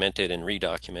documented and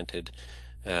redocumented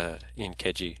in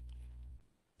Keji,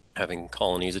 having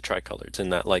colonies of tricoloreds in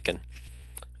that lichen.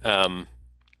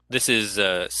 This is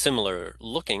similar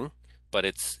looking, but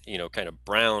it's kind of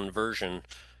brown version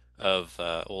of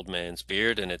old man's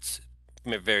beard, and it's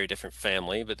a very different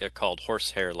family, but they're called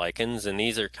horsehair lichens, and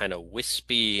these are kind of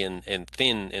wispy and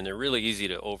thin, and they're really easy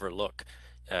to overlook.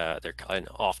 They're kind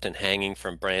of often hanging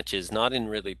from branches, not in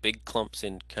really big clumps,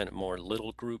 in kind of more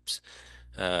little groups.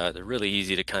 They're really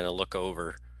easy to kind of look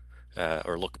over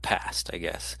or look past, I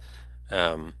guess.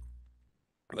 Um,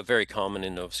 but very common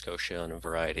in Nova Scotia on a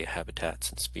variety of habitats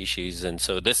and species. And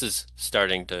so this is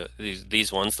starting to,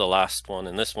 these ones, the last one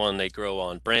and this one, they grow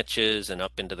on branches and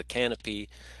up into the canopy.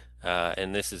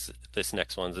 And this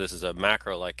next one, this is a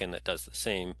macro lichen that does the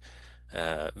same,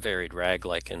 varied rag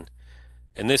lichen.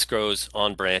 And this grows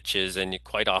on branches, and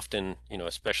quite often,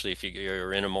 especially if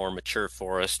you're in a more mature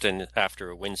forest and after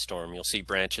a windstorm, you'll see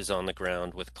branches on the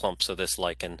ground with clumps of this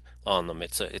lichen on them.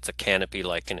 It's a canopy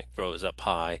lichen. It grows up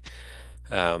high,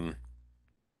 and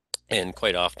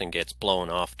quite often gets blown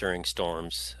off during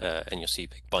storms, and you'll see a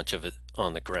big bunch of it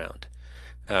on the ground.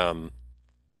 And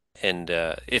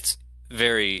it's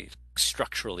very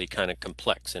structurally kind of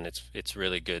complex, and it's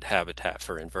really good habitat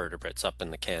for invertebrates up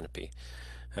in the canopy.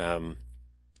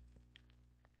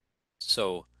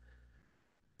 So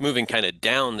moving kind of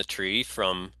down the tree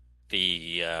the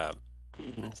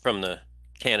from the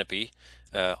canopy,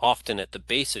 often at the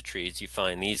base of trees you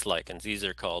find these lichens. These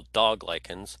are called dog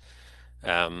lichens,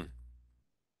 and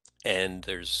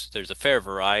there's a fair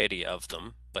variety of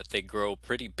them, but they grow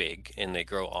pretty big, and they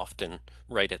grow often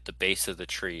right at the base of the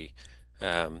tree.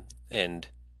 And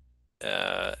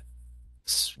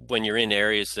when you're in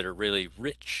areas that are really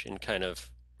rich in kind of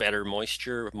better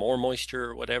moisture, more moisture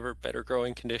or whatever, better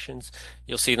growing conditions,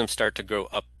 you'll see them start to grow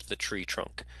up the tree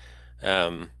trunk.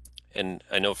 And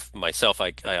I know for myself,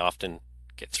 I often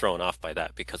get thrown off by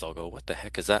that because I'll go, what the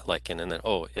heck is that lichen? And then,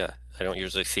 oh yeah, I don't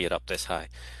usually see it up this high.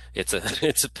 It's a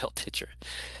it's a piltitcher.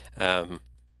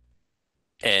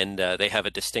 And they have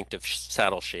a distinctive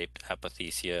saddle-shaped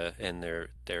apothecia, and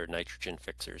they're nitrogen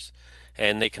fixers.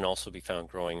 And they can also be found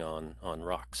growing on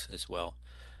rocks as well.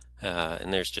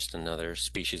 And there's just another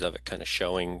species of it kind of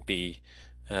showing the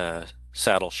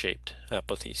saddle-shaped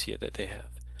apothecia that they have.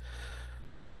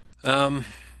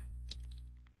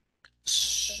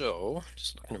 So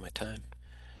just looking at my time.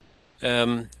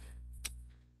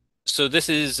 So this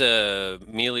is a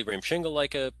mealy rim shingle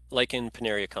lichen,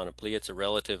 Panaria conoplea. It's a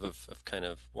relative of kind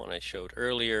of one I showed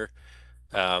earlier.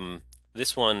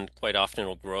 This one quite often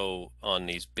will grow on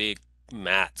these big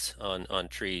mats on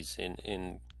trees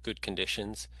in good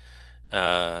conditions,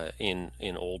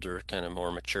 in older, kind of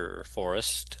more mature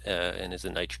forest, and is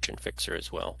a nitrogen fixer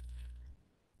as well.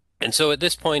 And so at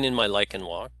this point in my lichen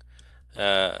walk,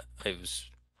 I was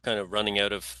kind of running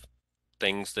out of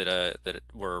things that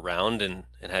were around, and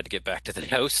had to get back to the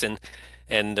house, and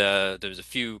there was a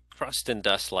few crust and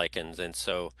dust lichens, and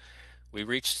so we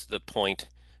reached the point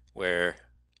where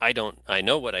I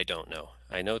know what I don't know.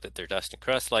 I know that they're dust and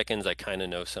crust lichens. I kind of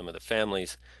know some of the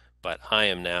families, but I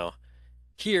am now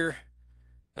here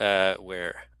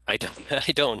where I don't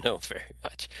I don't know very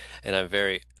much, and I'm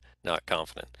very not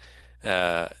confident.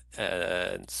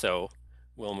 And so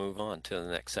we'll move on to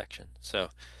the next section. So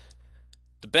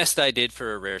the best I did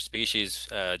for a rare species,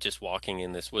 just walking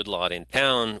in this woodlot in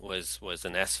town, was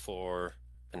an S4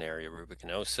 Venaria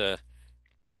rubiginosa.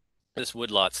 This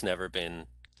woodlot's never been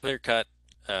clear cut.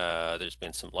 There's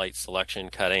been some light selection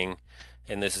cutting,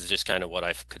 and this is just kind of what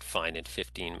I could find in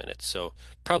 15 minutes. So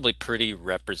probably pretty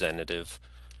representative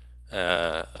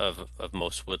of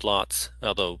most woodlots.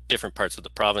 Although different parts of the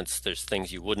province, there's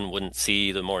things you wouldn't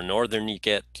see. The more northern you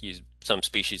get, some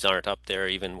species aren't up there,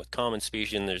 even with common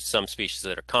species. And there's some species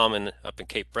that are common up in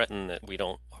Cape Breton that we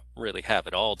don't really have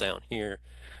at all down here.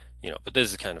 But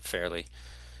this is kind of fairly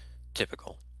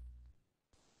typical.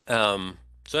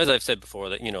 So as I've said before,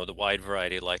 that the wide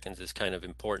variety of lichens is kind of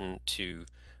important to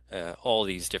all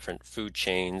these different food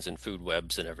chains and food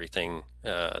webs and everything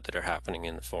that are happening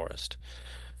in the forest.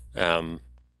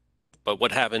 But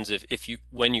what happens if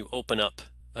when you open up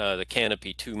the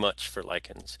canopy too much for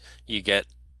lichens, you get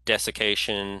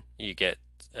desiccation, you get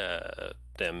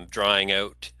them drying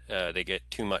out, they get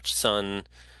too much sun.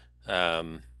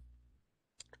 Um,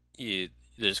 you,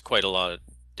 there's quite a lot of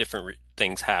different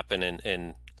things happen,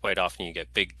 and quite often you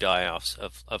get big die-offs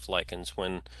of lichens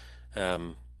when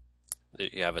um,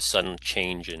 you have a sudden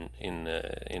change in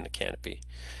the canopy.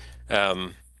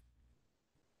 Um,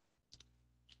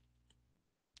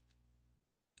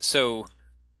 so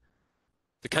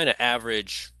the kind of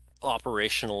average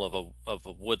operational of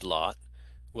a woodlot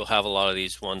will have a lot of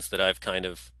these ones that I've kind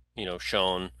of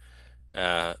shown,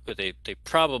 but they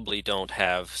probably don't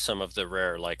have some of the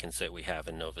rare lichens that we have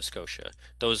in Nova Scotia.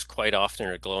 Those quite often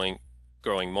are growing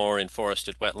more in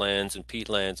forested wetlands and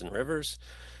peatlands and rivers,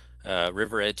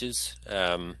 river edges,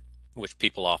 which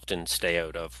people often stay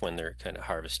out of when they're kind of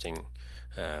harvesting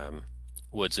um,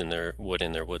 wood in their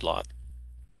woodlot.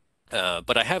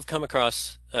 But I have come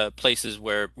across places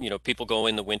where people go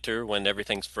in the winter when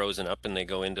everything's frozen up, and they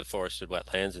go into forested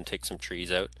wetlands and take some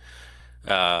trees out.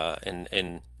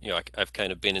 And I've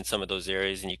kind of been in some of those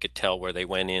areas, and you could tell where they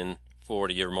went in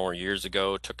 40 or more years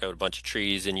ago, took out a bunch of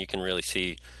trees, and you can really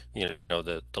see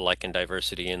the lichen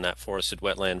diversity in that forested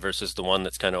wetland versus the one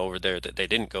that's kind of over there that they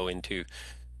didn't go into.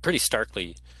 Pretty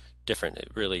starkly different.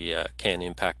 It really can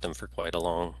impact them for quite a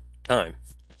long time,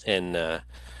 and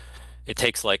it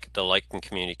takes like the lichen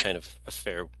community kind of a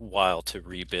fair while to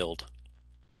rebuild.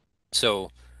 So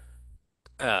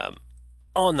um,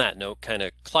 on that note, kind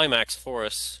of climax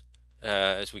forests,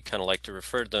 as we kind of like to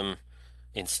refer to them,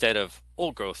 instead of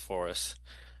old growth forests,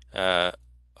 uh,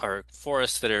 are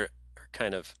forests that are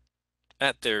kind of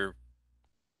at their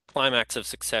climax of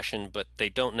succession, but they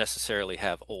don't necessarily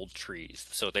have old trees.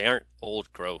 So they aren't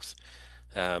old growth.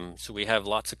 So we have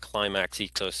lots of climax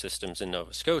ecosystems in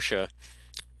Nova Scotia,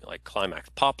 like climax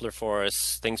poplar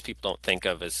forests, things people don't think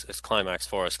of as climax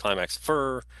forests, climax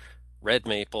fir, red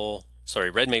maple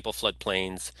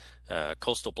floodplains,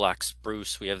 coastal black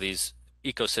spruce. We have these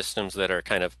ecosystems that are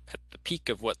kind of at the peak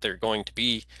of what they're going to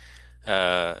be,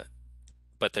 but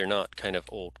they're not kind of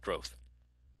old growth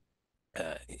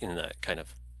in that kind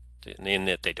of in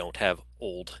that they don't have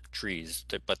old trees,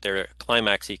 but they're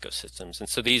climax ecosystems. And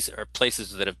so these are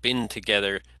places that have been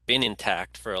together, been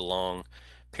intact for a long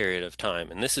period of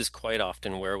time. And this is quite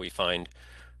often where we find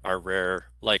our rare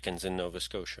lichens in Nova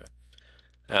Scotia.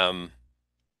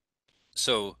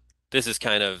 So this is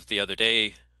kind of the other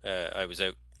day, I was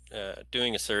out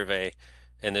doing a survey,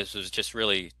 and this was just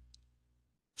really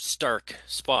stark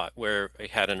spot where I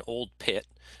had an old pit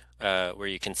where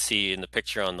you can see in the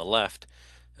picture on the left,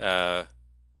 uh,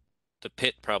 the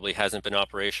pit probably hasn't been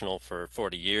operational for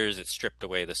 40 years. It's stripped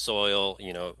away the soil,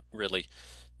 really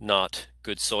not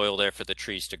good soil there for the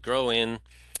trees to grow in.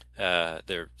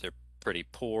 They're pretty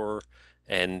poor,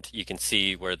 and you can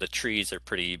see where the trees are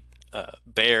pretty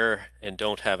bare and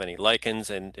don't have any lichens.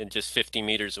 And just 50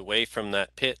 meters away from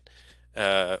that pit,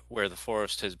 where the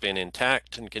forest has been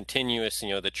intact and continuous,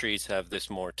 the trees have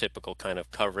this more typical kind of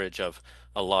coverage of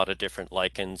a lot of different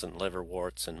lichens and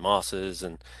liverworts and mosses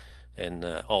and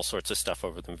all sorts of stuff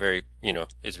over them. Very,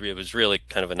 it was really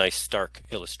kind of a nice stark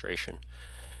illustration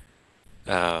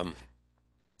um,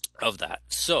 of that.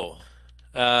 So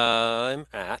I'm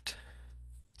at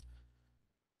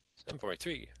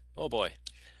 7.3. Oh boy.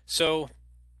 So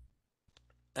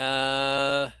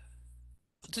I'll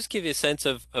just give you a sense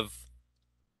of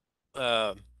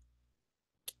uh,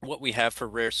 what we have for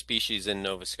rare species in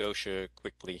Nova Scotia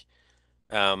quickly.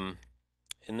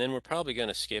 And then we're probably going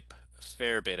to skip a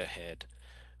fair bit ahead.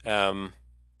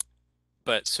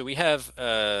 But so we have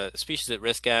a Species at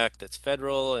Risk Act that's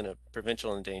federal and a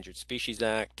Provincial Endangered Species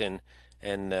Act, and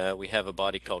we have a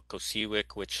body called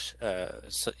COSEWIC, which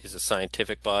is a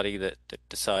scientific body that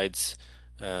decides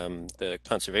the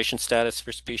conservation status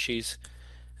for species.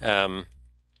 I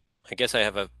guess I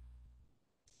have a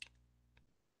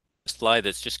slide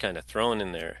that's just kind of thrown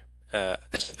in there.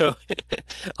 So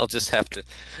I'll just have to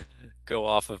go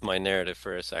off of my narrative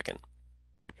for a second.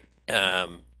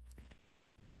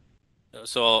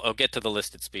 So I'll get to the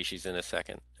listed species in a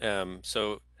second.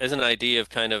 So as an idea of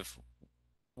kind of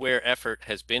where effort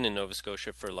has been in Nova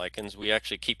Scotia for lichens, we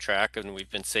actually keep track, and we've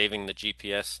been saving the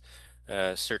GPS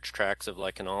search tracks of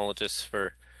lichenologists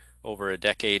for over a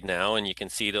decade now, and you can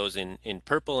see those in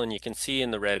purple, and you can see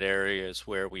in the red areas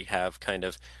where we have kind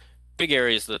of big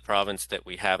areas of the province that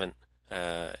we haven't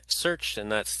searched,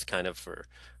 and that's kind of for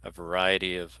a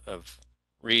variety of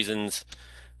reasons.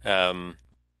 But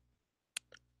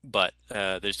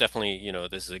there's definitely,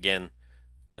 this is again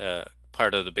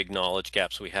part of the big knowledge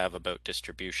gaps we have about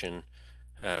distribution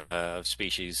of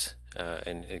species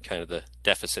and kind of the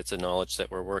deficits of knowledge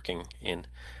that we're working in.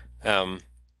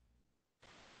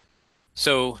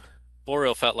 So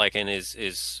boreal felt lichen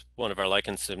is one of our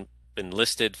lichens that have been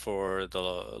listed for the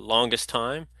longest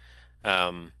time.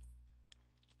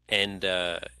 And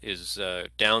is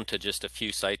down to just a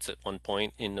few sites at one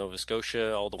point in Nova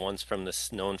Scotia. All the ones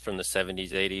known from the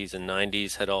 70s, 80s, and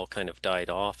 90s had all kind of died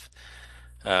off.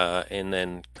 And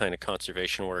then kind of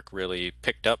conservation work really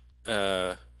picked up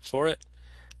for it.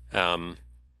 And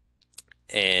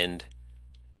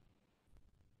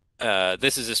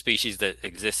this is a species that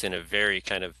exists in a very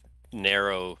kind of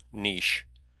narrow niche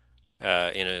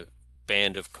in a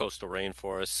band of coastal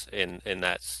rainforests, and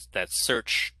that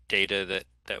search data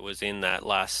that was in that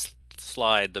last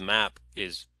slide. The map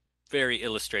is very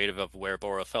illustrative of where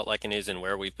boreal felt lichen is and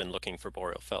where we've been looking for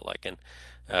boreal felt lichen,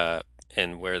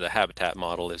 and where the habitat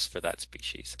model is for that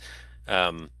species.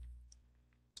 So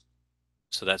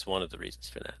that's one of the reasons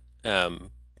for that.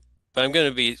 But I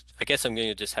guess I'm going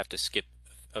to just have to skip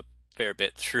a fair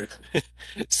bit through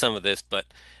some of this, but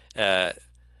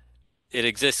it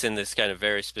exists in this kind of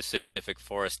very specific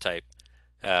forest type.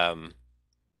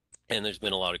 And there's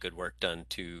been a lot of good work done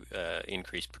to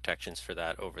increase protections for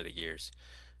that over the years.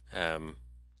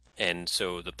 And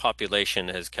so the population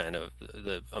has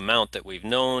the amount that we've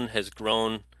known has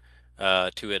grown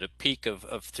to at a peak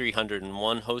of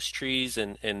 301 host trees,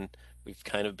 and we've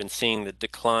kind of been seeing the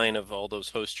decline of all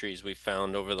those host trees we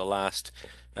found over the last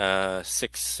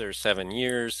 6 or 7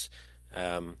 years.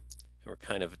 We're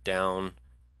kind of down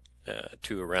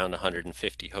to around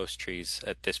 150 host trees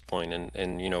at this point,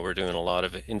 and we're doing a lot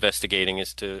of investigating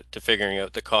as to figuring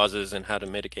out the causes and how to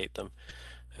mitigate them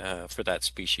for that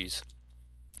species.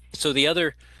 So the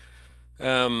other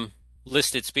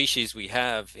listed species we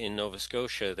have in Nova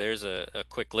Scotia, there's a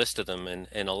quick list of them,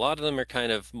 and a lot of them are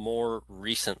kind of more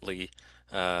recently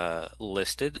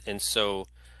listed, and so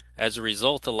as a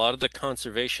result, a lot of the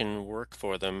conservation work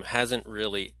for them hasn't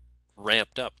really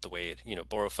ramped up the way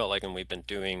boreal felt lichen, we've been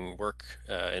doing work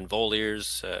in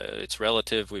voliers, its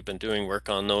relative, we've been doing work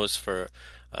on those for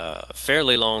a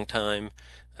fairly long time,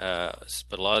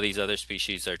 but a lot of these other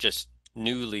species are just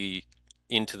newly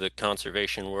into the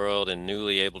conservation world and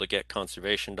newly able to get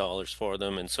conservation dollars for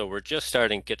them, and so we're just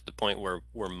starting to get to the point where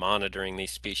we're monitoring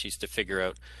these species to figure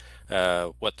out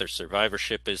what their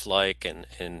survivorship is like,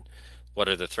 and what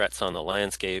are the threats on the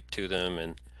landscape to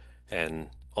them, and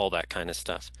all that kind of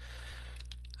stuff.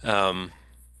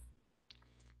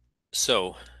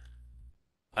 So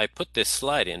I put this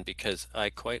slide in because I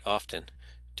quite often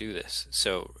do this.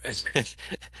 So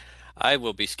I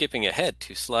will be skipping ahead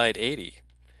to slide 80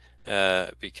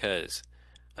 because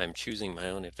I'm choosing my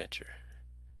own adventure.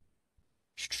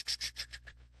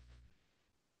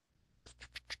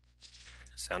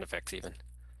 Sound effects even.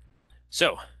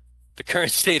 So the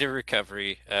current state of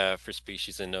recovery for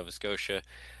species in Nova Scotia.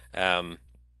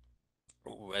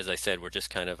 As I said, we're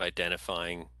just kind of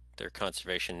identifying their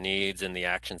conservation needs and the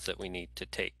actions that we need to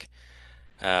take.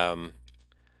 So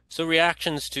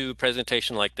reactions to a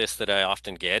presentation like this that I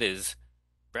often get is,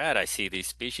 Brad, I see these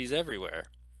species everywhere.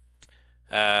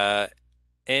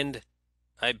 And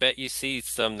I bet you see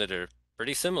some that are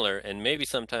pretty similar, and maybe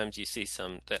sometimes you see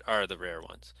some that are the rare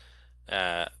ones.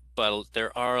 But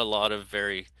there are a lot of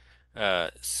very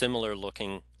similar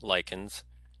looking lichens.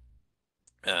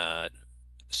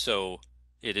 So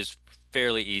it is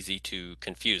fairly easy to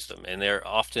confuse them, and they're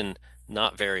often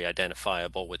not very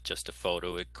identifiable with just a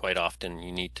photo. Quite often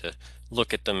you need to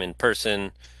look at them in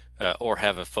person or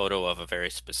have a photo of a very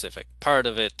specific part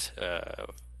of it,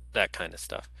 that kind of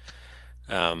stuff.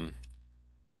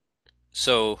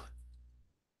 So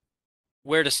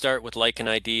where to start with lichen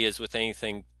ID is with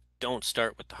anything, don't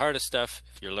start with the hardest stuff.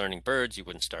 If you're learning birds, you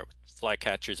wouldn't start with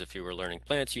flycatchers. If you were learning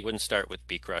plants, you wouldn't start with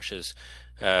beak rushes.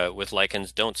 With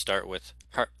lichens, don't start with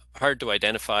hard to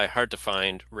identify, hard to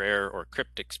find, rare or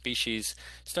cryptic species.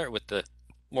 Start with the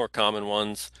more common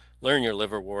ones. Learn your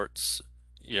liverworts,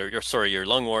 your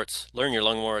lungworts. Learn your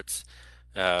lungworts.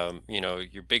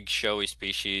 Your big showy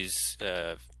species.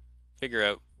 Figure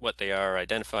out what they are,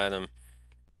 identify them.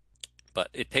 But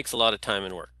it takes a lot of time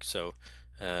and work, so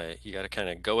you got to kind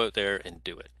of go out there and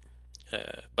do it.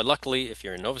 But luckily, if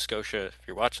you're in Nova Scotia, if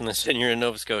you're watching this and you're in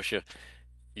Nova Scotia,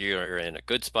 you're in a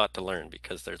good spot to learn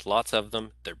because there's lots of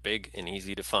them. They're big and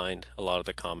easy to find. A lot of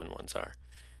the common ones are.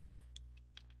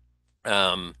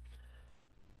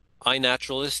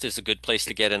 iNaturalist is a good place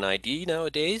to get an ID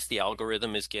nowadays. The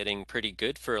algorithm is getting pretty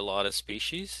good for a lot of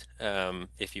species.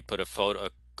 If you put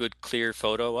a good clear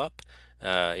photo up,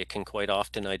 it can quite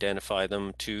often identify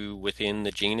them to within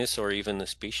the genus or even the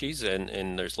species,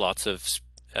 and there's lots of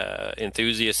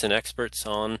enthusiasts and experts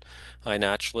on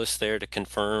iNaturalist there to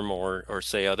confirm or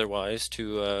say otherwise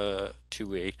to a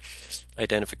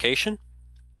identification.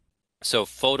 So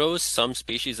photos, some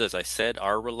species, as I said,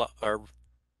 are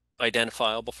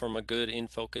identifiable from a good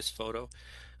in-focus photo,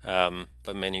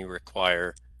 but many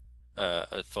require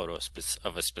a photo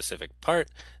of a specific part.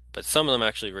 But some of them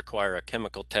actually require a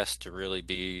chemical test to really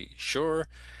be sure,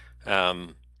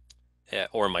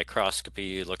 or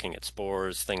microscopy, looking at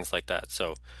spores, things like that.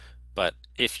 So, but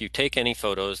if you take any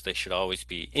photos, they should always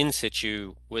be in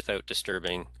situ without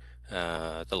disturbing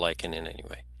the lichen in any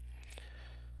way.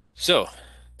 So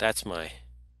that's my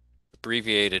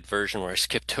abbreviated version where I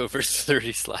skipped over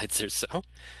 30 slides or so.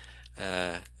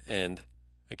 And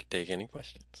I could take any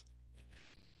questions.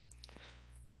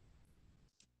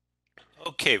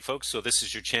 Okay, folks, so this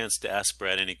is your chance to ask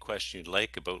Brad any question you'd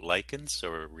like about lichens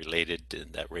or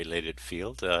that related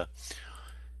field.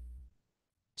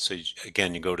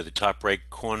 Again, you go to the top right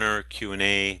corner,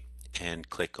 Q&A, and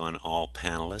click on All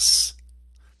Panelists.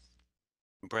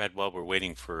 Brad, while we're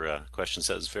waiting for questions,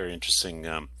 that was very interesting.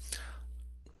 I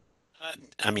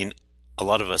mean, a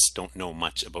lot of us don't know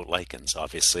much about lichens,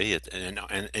 obviously, and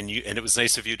it was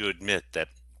nice of you to admit that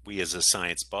we as a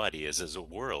science body, as a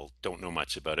world, don't know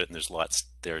much about it, and there's lots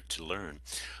there to learn.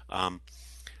 Um,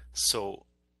 so,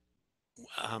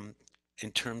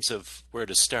 in terms of where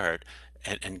to start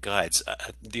and guides,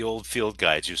 the old field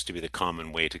guides used to be the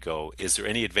common way to go. Is there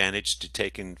any advantage to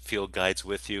taking field guides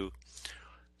with you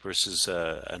versus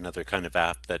another kind of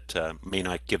app that may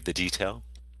not give the detail?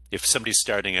 If somebody's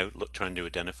starting out trying to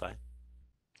identify.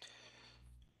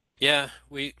 Yeah,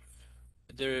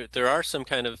 there are some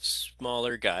kind of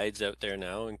smaller guides out there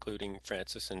now, including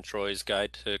Francis and Troy's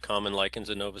Guide to Common Lichens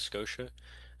in Nova Scotia.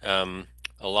 Um,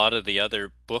 a lot of the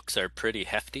other books are pretty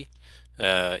hefty.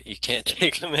 You can't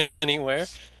take them anywhere.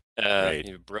 Right.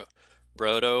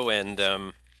 Brodo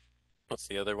and what's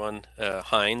the other one?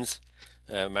 Hines,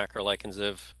 Macrolichens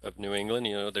of New England.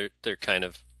 They're kind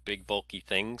of big, bulky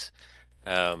things.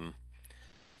 Um,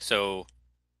 so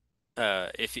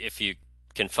if you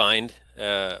can find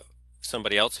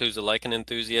somebody else who's a lichen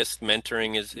enthusiast,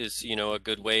 mentoring is a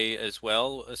good way as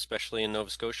well, especially in Nova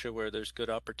Scotia where there's good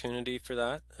opportunity for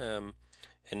that.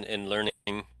 And learning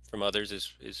from others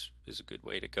is a good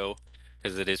way to go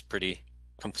because it is pretty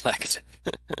complex.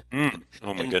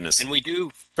 Oh my And goodness. and we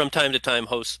do from time to time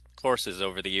host courses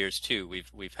over the years too.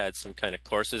 We've had some kind of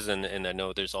courses, and I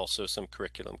know there's also some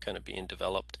curriculum kind of being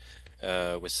developed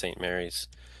with St. Mary's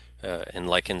and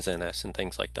lichens NS and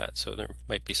things like that. So there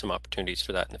might be some opportunities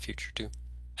for that in the future too.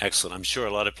 Excellent. I'm sure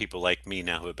a lot of people like me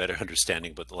now have a better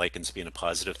understanding about the lichens being a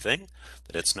positive thing,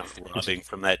 that it's not robbing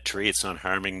from that tree, it's not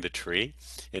harming the tree,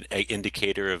 an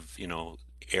indicator of,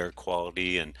 air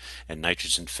quality and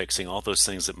nitrogen fixing, all those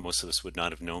things that most of us would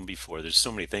not have known before. There's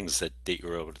so many things that you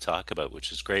were able to talk about,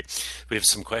 which is great. We have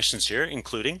some questions here,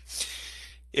 including,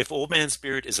 if old man's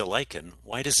beard is a lichen,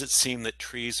 why does it seem that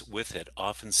trees with it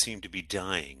often seem to be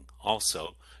dying?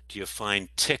 Also, do you find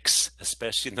ticks,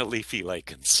 especially in the leafy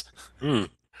lichens? Hmm,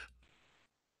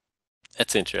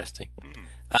 that's interesting. Hmm.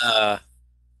 Uh,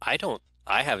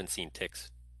 I haven't seen ticks.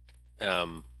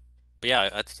 Um, but yeah,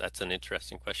 that's an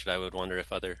interesting question. I would wonder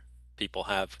if other people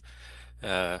have.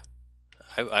 Uh,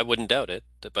 I wouldn't doubt it,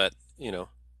 but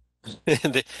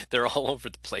they're all over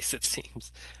the place it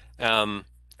seems. Um,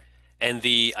 and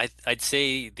I'd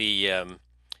say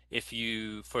if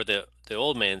you for the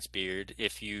old man's beard,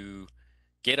 if you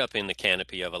get up in the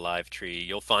canopy of a live tree,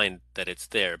 you'll find that it's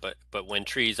there. But when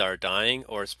trees are dying,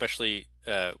 or especially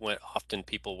when often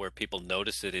where people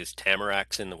notice it is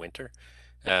tamaracks in the winter.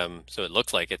 So it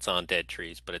looks like it's on dead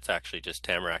trees, but it's actually just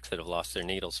tamaracks that have lost their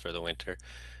needles for the winter.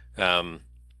 Um,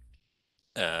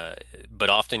 uh, but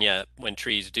often, yeah, when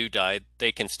trees do die,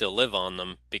 they can still live on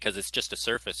them because it's just a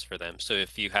surface for them. So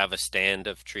if you have a stand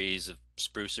of trees, of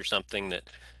spruce or something that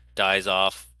dies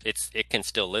off, it can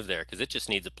still live there because it just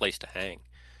needs a place to hang.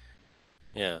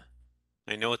 Yeah.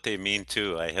 I know what they mean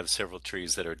too. I have several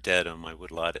trees that are dead on my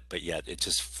woodlot, but yet it's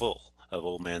just full of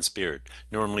old man's beard.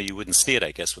 Normally you wouldn't see it,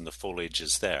 I guess, when the foliage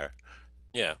is there.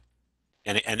 Yeah.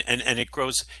 And it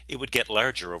grows, it would get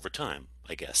larger over time,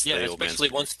 I guess, Yeah, the old man's especially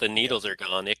beard. once the Yeah. needles are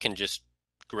gone, it can just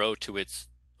grow to its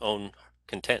own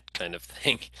content kind of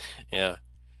thing. Yeah.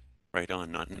 Right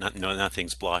on. No,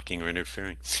 nothing's blocking or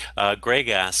interfering. Greg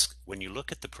asks, when you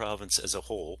look at the province as a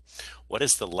whole, what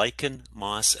is the lichen,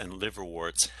 moss, and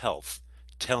liverwort's health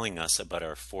telling us about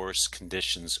our forest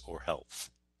conditions or health?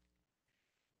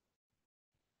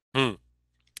 Hmm.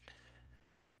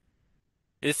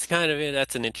 It's kind of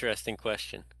that's an interesting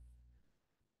question.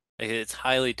 It's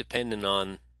highly dependent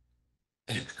on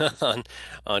on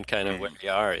on kind of where Mm.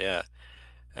 you are, yeah.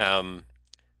 Um,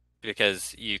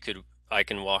 because I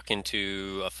can walk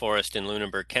into a forest in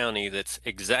Lunenburg County that's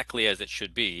exactly as it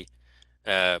should be,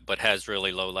 but has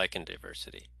really low lichen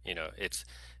diversity.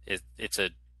 It's a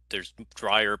there's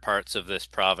drier parts of this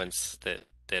province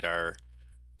that are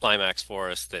climax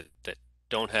forests that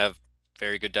don't have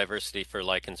very good diversity for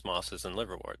lichens, mosses, and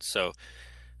liverworts. So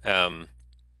um,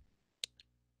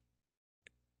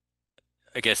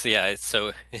 I guess yeah.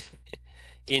 So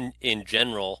in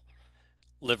general,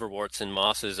 liverworts and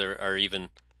mosses are even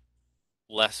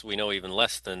less. We know even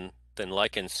less than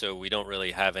lichens. So we don't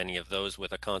really have any of those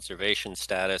with a conservation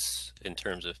status in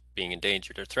terms of being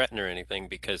endangered or threatened or anything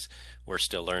because we're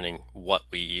still learning what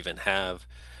we even have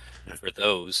for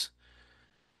those.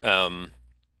 Um,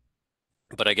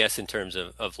 but I guess in terms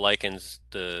of lichens,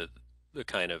 the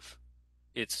kind of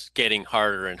it's getting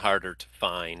harder and harder to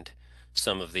find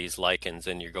some of these lichens,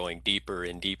 and you're going deeper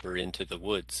and deeper into the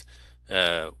woods.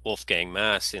 Wolfgang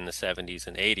Mass in the 70s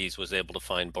and 80s was able to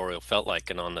find boreal felt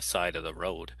lichen on the side of the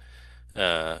road,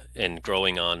 and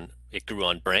it grew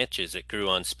on branches, it grew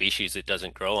on species it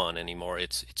doesn't grow on anymore.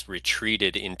 It's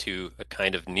retreated into a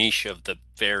kind of niche of the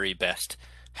very best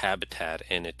habitat,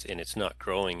 and it's not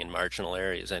growing in marginal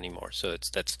areas anymore. So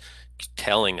that's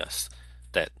telling us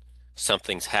that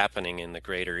something's happening in the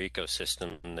greater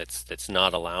ecosystem that's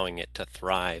not allowing it to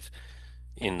thrive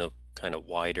in the kind of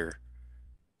wider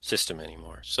system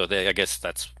anymore. So I guess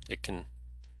that's it can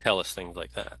tell us things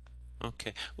like that.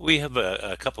 Okay. We have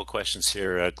a couple questions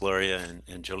here. Gloria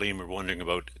and Jolene were wondering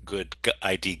about good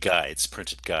ID guides,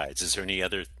 printed guides. Is there any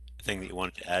other thing that you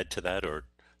wanted to add to that, or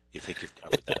you think you've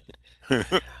covered that?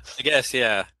 I guess,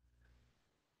 yeah.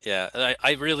 Yeah,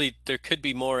 I really there could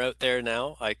be more out there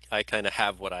now. I kind of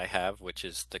have what I have, which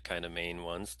is the kind of main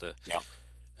ones, the Yeah.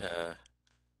 uh,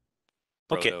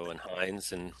 Okay. Brodo and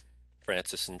Hines and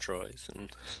Francis and Troy's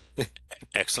and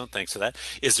Excellent. Thanks for that.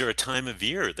 Is there a time of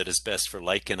year that is best for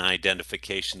lichen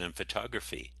identification and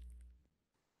photography?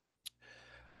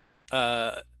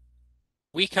 uh,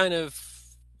 we kind of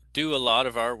do a lot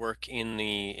of our work in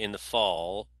the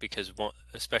fall because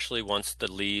especially once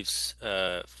the leaves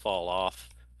fall off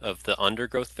of the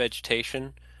undergrowth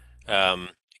vegetation, it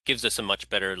gives us a much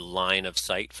better line of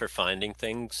sight for finding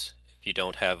things. If you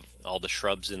don't have all the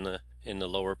shrubs in the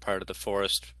lower part of the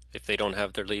forest, if they don't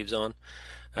have their leaves on,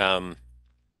 um,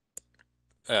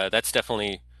 that's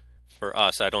definitely for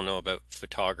us. I don't know about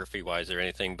photography wise or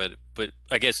anything, but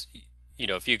I guess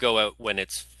if you go out when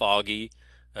it's foggy,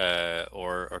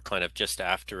 or kind of just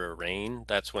after a rain,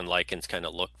 that's when lichens kind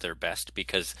of look their best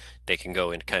because they can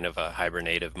go in kind of a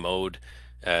hibernative mode,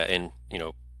 and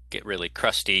get really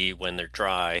crusty when they're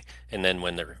dry, and then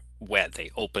when they're wet,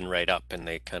 they open right up and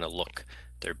they kind of look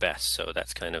their best. So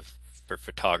that's kind of for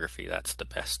photography, that's the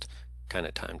best kind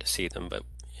of time to see them. But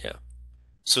yeah.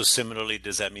 So similarly,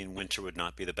 does that mean winter would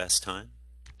not be the best time?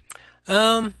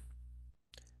 Um,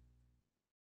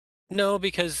 no,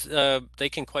 because they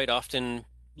can quite often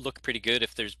look pretty good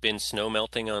if there's been snow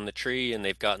melting on the tree and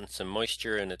they've gotten some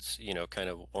moisture and it's, kind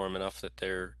of warm enough that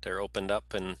they're opened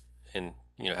up and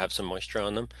have some moisture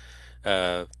on them.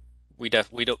 Uh, we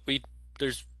don't we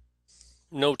there's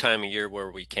no time of year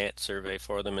where we can't survey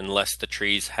for them unless the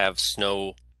trees have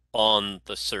snow on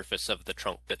the surface of the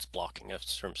trunk that's blocking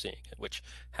us from seeing it, which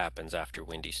happens after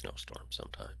windy snowstorms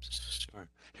sometimes. Sure.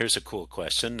 Here's a cool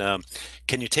question.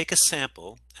 Can you take a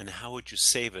sample and how would you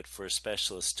save it for a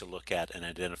specialist to look at and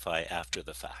identify after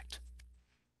the fact?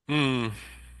 Hmm.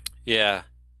 Yeah.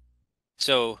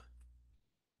 So,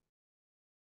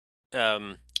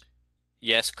 um,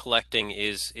 yes, collecting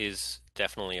is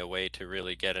definitely a way to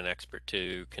really get an expert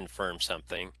to confirm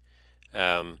something.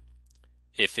 Um,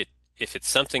 if it if it's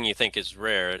something you think is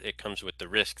rare, it comes with the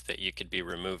risk that you could be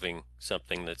removing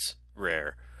something that's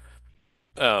rare.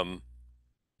 Um,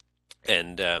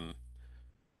 and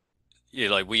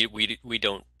like we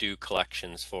don't do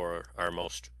collections for our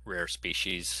most rare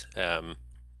species, and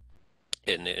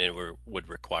it would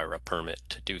require a permit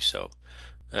to do so.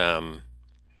 Um,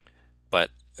 but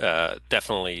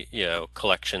definitely,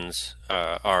 collections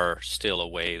are still a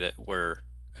way that we're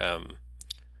um,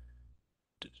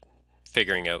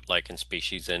 figuring out lichen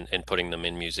species and putting them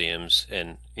in museums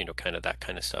and kind of that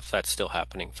kind of stuff. That's still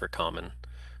happening for common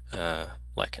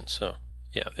lichens. So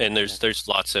yeah, and Yeah. there's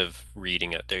lots of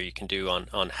reading out there you can do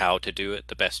on how to do it,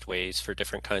 the best ways for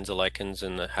different kinds of lichens,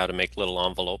 and how to make little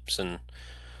envelopes and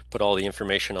put all the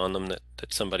information on them that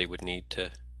somebody would need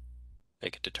to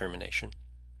make a determination.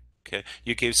 Okay,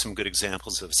 you gave some good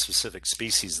examples of specific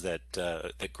species that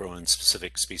grow in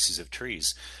specific species of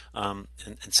trees. And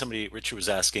somebody, Richard, was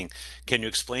asking, can you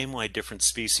explain why different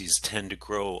species tend to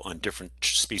grow on different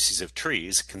species of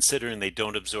trees, considering they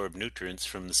don't absorb nutrients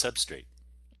from the substrate?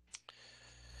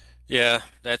 Yeah,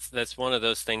 that's one of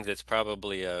those things that's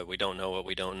probably we don't know what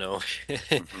we don't know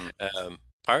Hmm.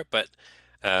 part, but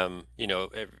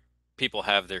people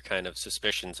have their kind of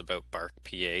suspicions about bark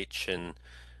pH and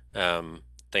um,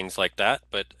 things like that,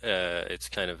 but it's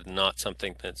kind of not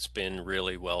something that's been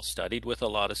really well studied with a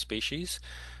lot of species.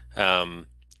 Um,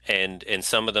 and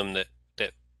some of them that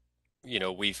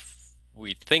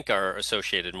we think are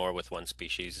associated more with one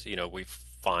species, we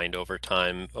find over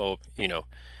time,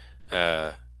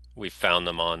 uh, we've found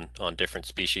them on different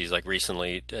species. Like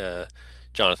recently,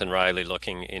 Jonathan Riley,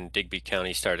 looking in Digby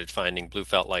County, started finding blue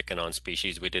felt lichen on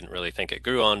species we didn't really think it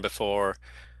grew on before,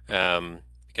 um,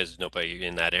 because nobody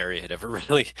in that area had ever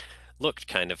really looked,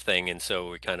 kind of thing. And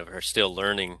so we kind of are still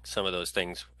learning some of those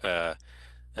things,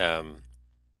 um,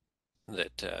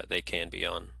 that they can be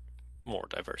on more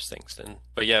diverse things than.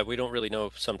 But yeah, we don't really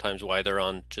know sometimes why they're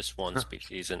on just one Huh.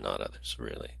 species and not others,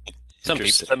 really. Some people,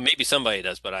 Interesting. maybe somebody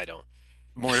does, but I don't.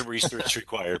 More research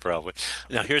required, probably.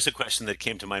 Now, here's a question that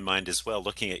came to my mind as well,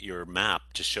 looking at your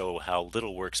map to show how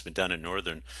little work's been done in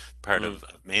northern part Mm. of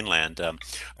mainland.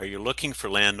 Are you looking for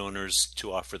landowners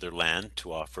to offer their land,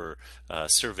 to offer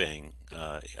surveying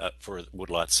for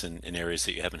woodlots in areas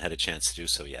that you haven't had a chance to do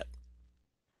so yet?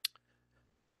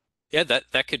 Yeah,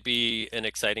 that could be an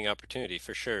exciting opportunity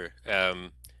for sure.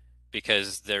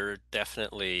 Because there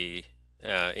definitely,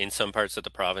 in some parts of the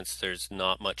province, there's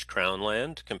not much crown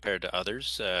land compared to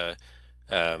others.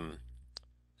 Um,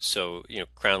 so,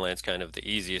 crown land's kind of the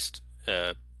easiest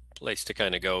place to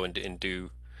kind of go and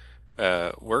do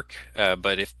work.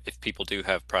 But if people do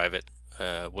have private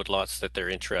woodlots that they're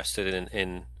interested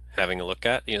in having a look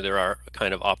at, there are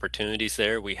kind of opportunities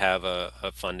there. We have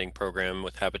a funding program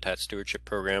with Habitat Stewardship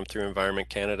Program through Environment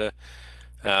Canada,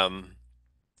 um,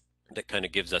 that kind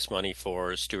of gives us money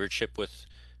for stewardship with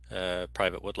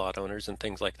private woodlot owners and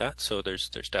things like that. So there's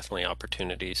definitely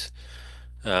opportunities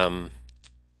um,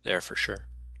 there for sure.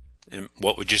 And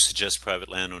what would you suggest private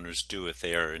landowners do if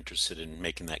they are interested in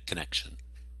making that connection?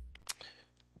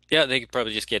 Yeah, they could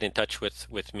probably just get in touch with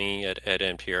me at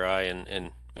NPRI,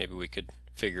 and maybe we could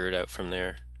figure it out from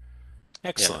there. Yeah.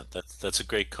 Excellent. That's a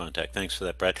great contact. Thanks for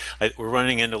that, Brad. We're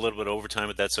running into a little bit of overtime,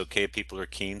 but that's okay. People are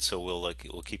keen, so we'll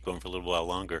keep going for a little while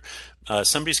longer.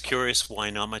 Somebody's curious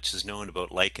why not much is known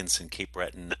about lichens in Cape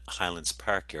Breton Highlands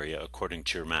Park area, according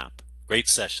to your map. Great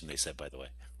session, they said, by the way.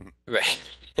 Right.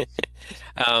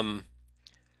 Um,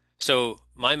 so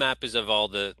my map is of all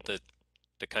the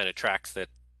kind of tracks that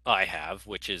I have,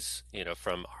 which is,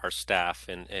 from our staff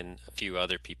and a few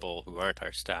other people who aren't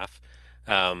our staff.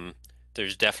 Um,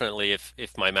 there's definitely,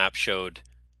 if my map showed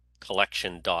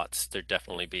collection dots, there'd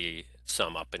definitely be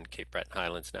some up in Cape Breton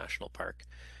Highlands National Park.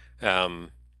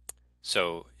 Um,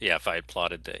 so yeah, if I had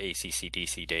plotted the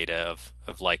ACCDC data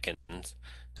of lichens,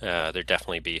 there'd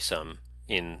definitely be some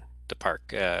in the park.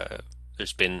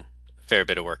 There's been a fair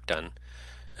bit of work done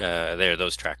there.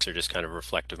 Those tracks are just kind of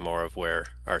reflective more of where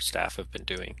our staff have been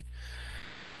doing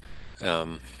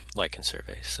um, lichen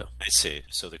surveys. So I see.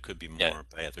 So there could be yeah, more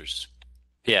by others.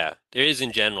 yeah, there is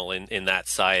in general in that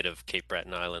side of Cape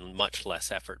Breton Island much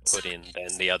less effort put in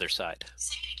than the other side.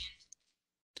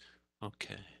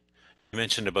 Okay. You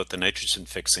mentioned about the nitrogen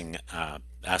fixing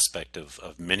aspect of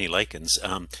many lichens.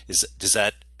 Is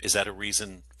that a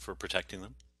reason for protecting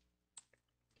them?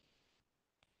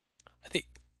 I think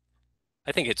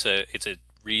I think it's a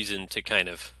reason to kind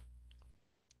of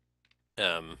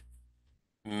um,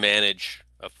 manage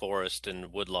a forest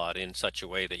and woodlot in such a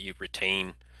way that you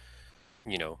retain,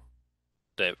 you know,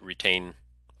 that retain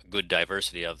a good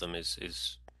diversity of them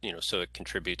is so it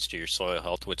contributes to your soil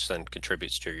health, which then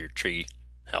contributes to your tree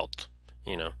health,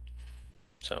 you know.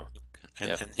 So And,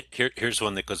 yeah. and here's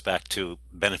one that goes back to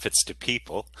benefits to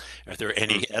people. Are there Mm.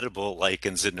 any edible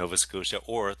lichens in Nova Scotia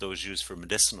or those used for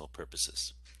medicinal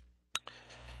purposes?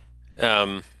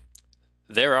 Um,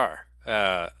 there are.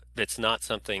 It's not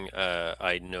something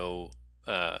I know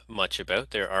much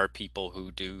about. There are people who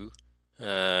do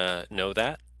know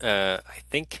that. I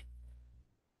think.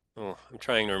 Oh, I'm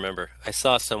trying to remember. I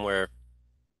saw somewhere.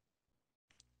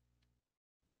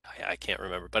 I can't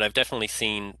remember, but I've definitely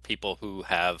seen people who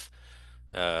have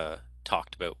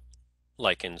talked about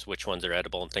lichens, which ones are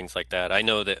edible and things like that. I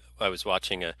know that I was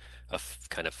watching a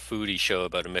kind of foodie show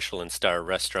about a Michelin star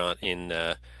restaurant in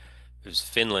it was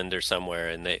Finland or somewhere,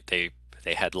 and they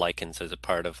had lichens as a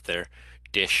part of their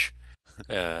dish,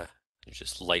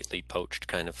 just lightly poached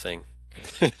kind of thing.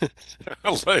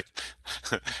 Like,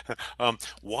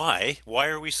 why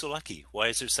are we so lucky? Why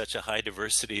is there such a high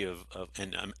diversity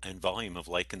and volume of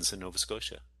lichens in Nova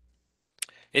Scotia?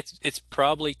 It's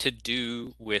probably to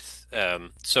do with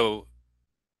um,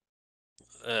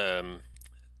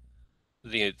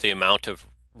 the amount of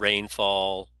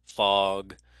rainfall,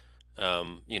 fog,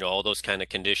 all those kind of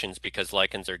conditions because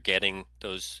lichens are getting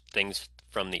those things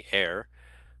from the air.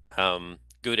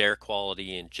 Good air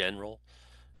quality in general.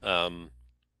 Um,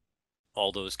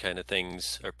 all those kind of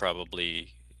things are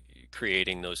probably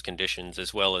creating those conditions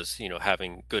as well as,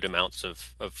 having good amounts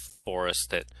of forests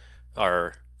that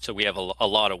are, so we have a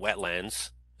lot of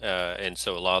wetlands. And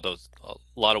so a lot of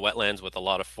wetlands with a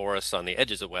lot of forests on the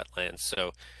edges of wetlands.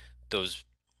 So those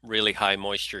really high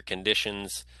moisture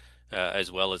conditions,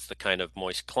 as well as the kind of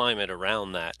moist climate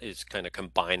around that is kind of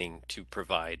combining to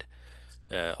provide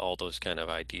all those kind of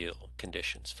ideal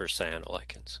conditions for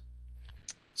cyanolichens.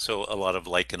 So a lot of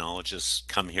lichenologists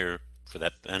come here for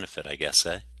that benefit, I guess,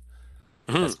 eh?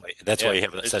 Mhm. That's why Yeah, you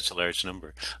have such a large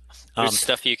number. there's Um,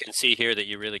 stuff you can see here that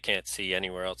you really can't see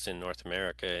anywhere else in North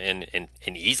America, and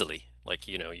easily. Like,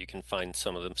 you can find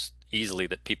some of them easily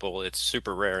that people, it's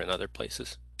super rare in other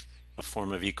places. a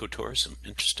form of ecotourism.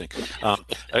 Interesting.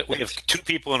 We have two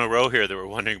people in a row here that were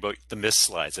wondering about the missed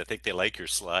slides. I think they like your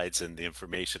slides and the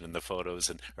information and the photos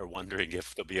and are wondering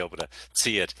if they'll be able to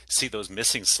see those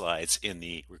missing slides in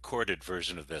the recorded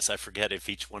version of this. I forget if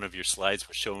each one of your slides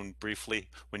was shown briefly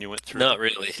when you went through. Not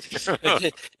really.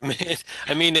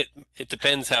 I mean, it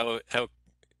depends how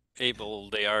able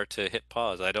they are to hit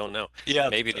pause. I don't know. Yeah,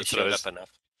 Maybe they that's what I showed up was. enough.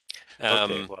 Okay,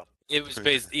 Um, well. it was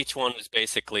based, each one was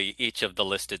basically each of the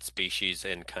listed species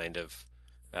and kind of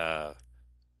uh,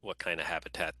 what kind of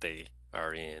habitat they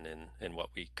are in and what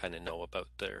we kind of know about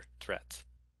their threats.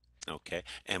 Okay,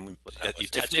 and What that you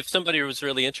was. If touched. somebody was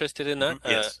really interested in that, Mhm,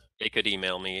 yes, they could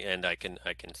email me and I can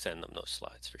send them those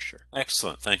slides for sure,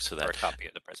 excellent. Thanks for or that. a copy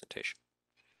of the presentation.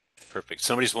 Perfect.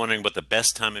 Somebody's wondering about the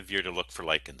best time of year to look for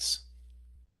lichens.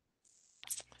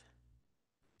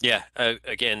 Yeah,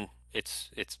 again, it's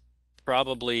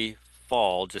probably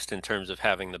fall just in terms of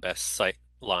having the best sight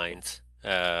lines.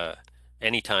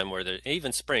 Anytime where there,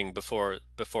 even spring before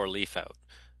leaf out,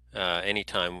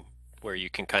 anytime where you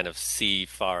can kind of see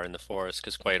far in the forest,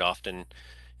 because quite often,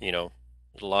 you know,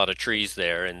 a lot of trees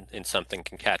there and something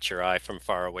can catch your eye from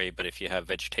far away. But if you have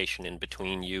vegetation in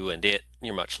between you and it,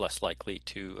 you're much less likely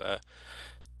to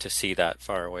see that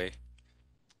far away.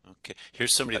 Okay,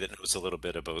 here's somebody But that knows a little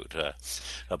bit about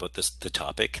the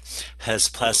topic. Has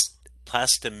hmm.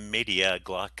 Plasmadia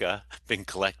glauca been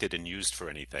collected and used for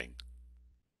anything?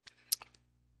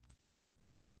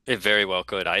 It very well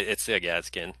could. It's yeah, it's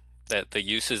again that the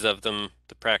uses of them,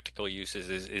 the practical uses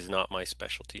is not my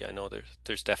specialty. I know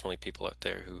there's definitely people out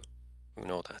there who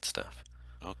know that stuff.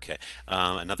 Okay.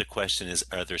 Another question is,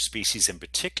 are there species in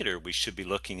particular we should be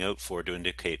looking out for to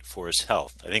indicate forest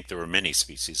health? I think there were many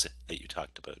species that you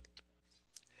talked about.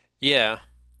 Yeah.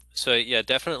 So yeah,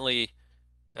 definitely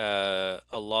a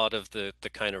lot of the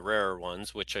kind of rarer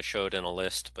ones, which I showed in a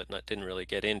list, but didn't really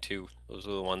get into. Those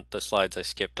are the slides I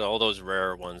skipped. All those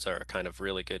rarer ones are kind of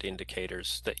really good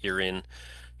indicators that you're in,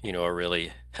 a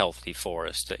really healthy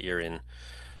forest, that you're in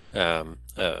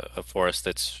a forest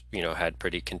that's had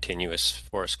pretty continuous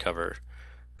forest cover,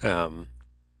 um,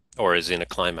 or is in a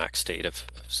climax state of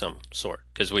some sort.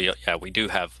 Because we do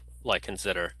have lichens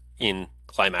that are in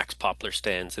climax poplar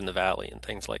stands in the valley and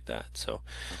things like that. So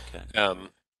Okay. um,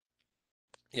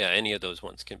 yeah, any of those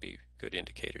ones can be good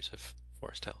indicators of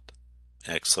forest health.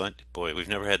 Excellent. Boy, we've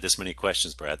never had this many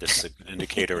questions, Brad. This is a good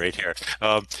indicator right here.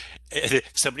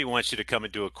 If somebody wants you to come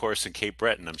and do a course in Cape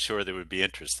Breton, I'm sure there would be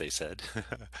interest, they said.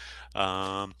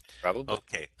 Um, Probably.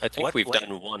 okay. I think What we've like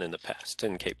done one in the past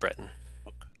in Cape Breton.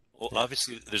 Well, Yeah,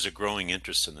 obviously there's a growing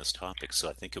interest in this topic, so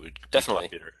I think it would be definitely.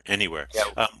 popular anywhere.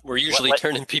 Yeah, we're What usually like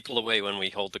turning people away when we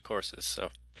hold the courses. So,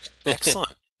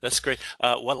 Excellent. That's great.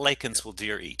 What lichens will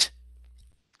deer eat?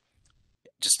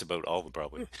 Just about all of them,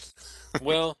 probably.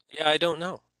 well, yeah, I don't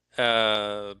know.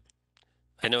 Uh,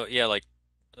 I know, yeah, like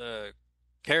uh,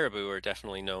 caribou are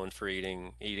definitely known for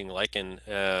eating lichen,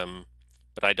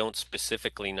 but I don't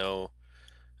specifically know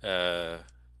uh,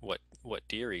 what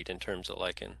deer eat in terms of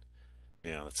lichen.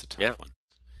 Yeah, that's a Yeah, tough one.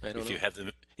 I don't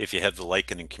know. If you have the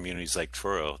lichen in communities like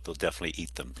Truro, they'll definitely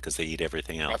eat them because they eat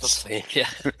everything else. Probably, yeah.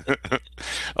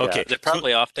 Yeah, Okay, they're so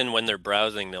probably often when they're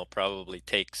browsing, they'll probably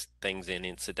take things in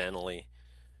incidentally,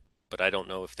 but I don't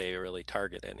know if they really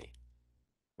target any.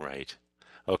 right.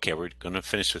 Okay, we're going to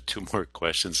finish with two more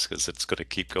questions because it's going to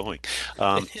keep going.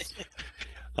 Um,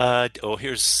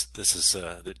 this is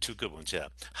the two good ones. Yeah.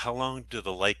 How long do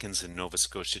the lichens in Nova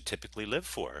Scotia typically live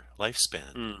for?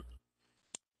 Lifespan? Hmm.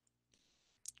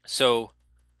 So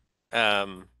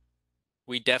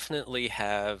we definitely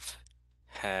have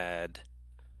had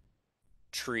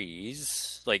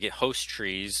trees, like host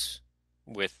trees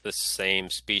with the same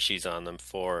species on them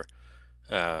for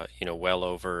well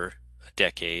over a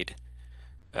decade.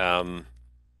 Um,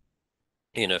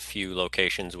 in a few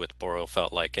locations with boreal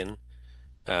lichen.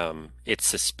 It's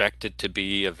suspected to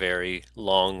be a very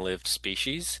long-lived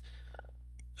species.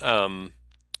 Um,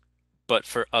 but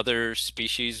for other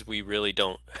species, we really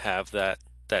don't have that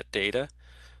data.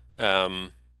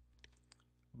 Um,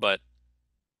 but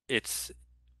it's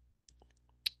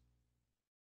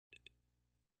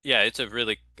Yeah,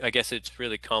 I guess it's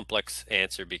really complex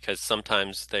answer because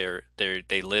sometimes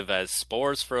they live as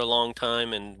spores for a long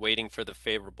time and waiting for the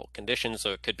favorable conditions.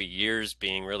 So it could be years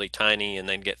being really tiny and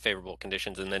then get favorable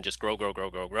conditions and then just grow, grow,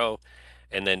 grow, grow, grow,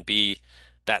 and then be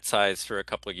that size for a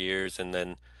couple of years and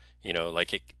then,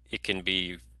 like it can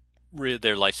be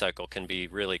their life cycle can be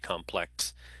really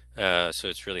complex. So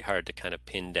it's really hard to kind of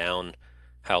pin down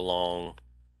how long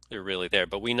they're really there.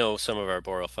 But we know some of our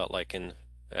boreal felt lichen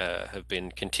have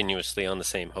been continuously on the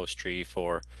same host tree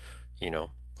for,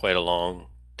 quite a long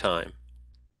time.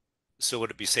 So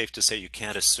would it be safe to say you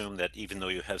can't assume that even though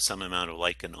you have some amount of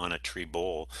lichen on a tree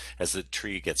bole, as the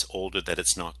tree gets older, that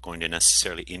it's not going to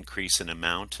necessarily increase in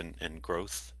amount and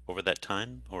growth over that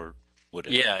time, or would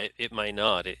it? Yeah, it might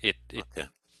not. Okay.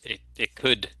 It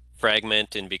could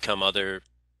fragment and become other,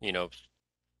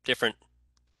 different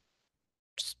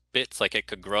bits. Like it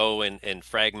could grow and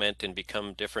fragment and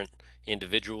become different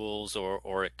individuals,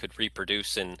 or it could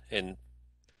reproduce and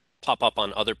pop up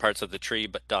on other parts of the tree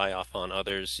but die off on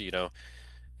others.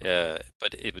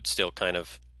 But it would still kind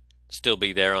of still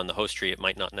be there on the host tree. It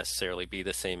might not necessarily be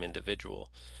the same individual.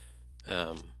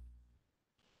 Um,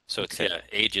 so it's Okay. yeah,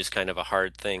 age is kind of a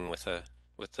hard thing with a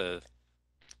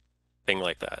thing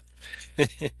like that.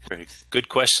 Very good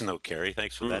question, though, Carrie.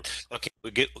 Thanks for Mm, that.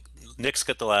 Okay, Nick's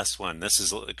got the last one.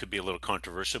 It could be a little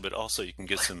controversial, but also you can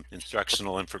get some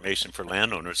instructional information for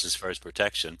landowners as far as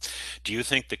protection. Do you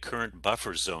think the current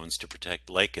buffer zones to protect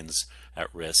lichens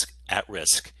at risk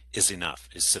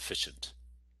is sufficient?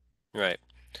 right.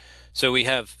 So we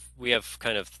have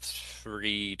kind of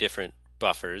three different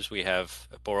buffers. We have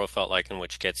a Borophyte lichen,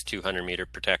 which gets 200-meter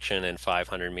protection and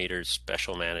 500 meters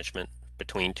special management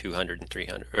between 200 and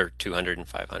 300 or 200 and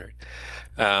 500.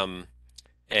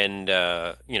 And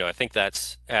I think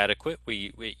that's adequate.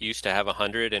 We used to have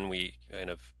 100, and we kind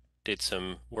of did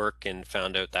some work and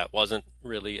found out that wasn't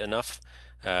really enough,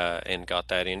 and got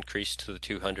that increased to the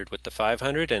 200 with the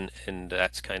 500, and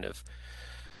that's kind of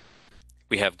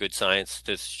we have good science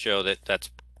to show that that's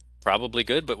probably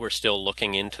good, but we're still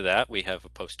looking into that. We have a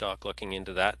postdoc looking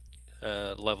into that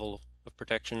level of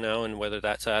protection now and whether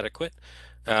that's adequate.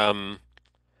 Um,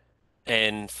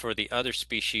 and for the other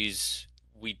species,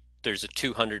 there's a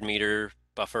 200-meter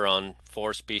buffer on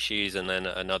 4 species, and then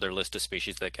another list of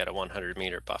species that get a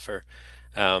 100-meter buffer.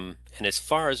 And as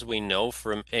far as we know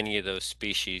from any of those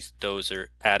species, those are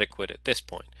adequate at this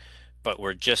point. But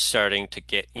we're just starting to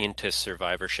get into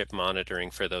survivorship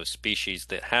monitoring for those species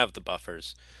that have the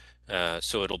buffers.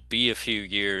 So it'll be a few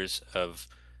years of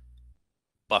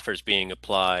buffers being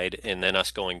applied and then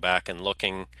us going back and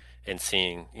looking and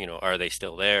seeing, are they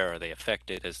still there? Are they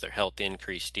affected? Has their health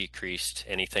increased, decreased,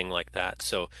 anything like that?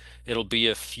 So it'll be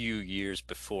a few years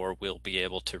before we'll be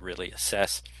able to really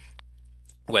assess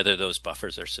whether those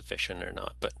buffers are sufficient or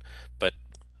not. But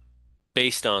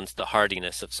based on the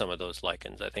hardiness of some of those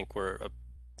lichens, I think we're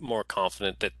more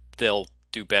confident that they'll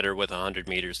do better with 100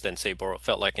 meters than say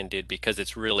Borophyte lichen did because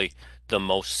it's really the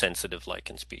most sensitive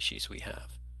lichen species we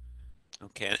have.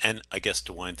 Okay, and I guess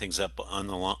to wind things up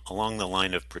along the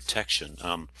line of protection,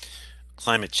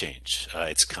 climate change,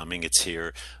 it's coming, it's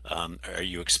here. Are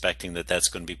you expecting that that's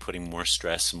going to be putting more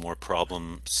stress and more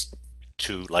problems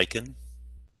to lichen?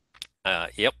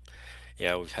 Yep.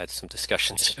 Yeah, we've had some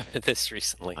discussions about this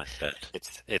recently. I bet.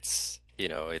 It's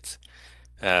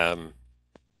um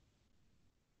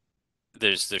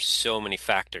there's so many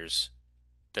factors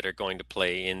that are going to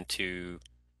play into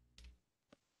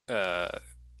uh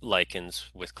lichens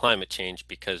with climate change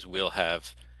because we'll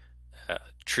have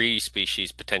tree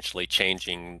species potentially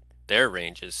changing their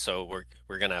ranges. So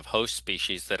we're going to have host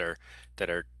species that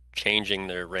are changing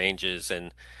their ranges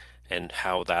and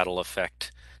how that'll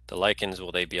affect the lichens.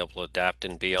 Will they be able to adapt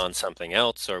and be on something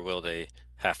else, or will they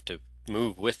have to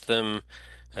move with them?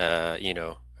 Are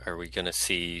we going to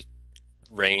see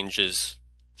ranges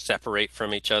separate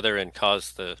from each other and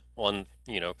cause the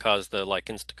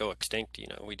lichens to go extinct?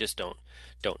 We just don't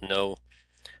know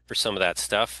for some of that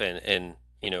stuff, and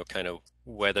kind of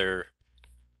whether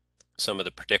some of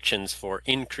the predictions for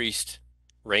increased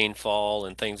rainfall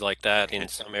and things like that in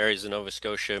some areas of Nova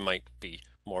Scotia might be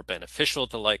more beneficial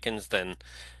to lichens than,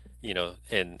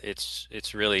 and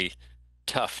it's really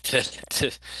tough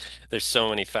to there's so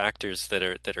many factors that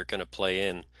are going to play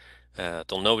in.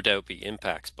 There'll no doubt be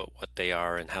impacts, but what they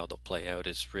are and how they'll play out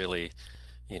is really,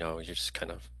 you're just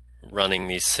kind of running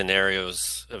these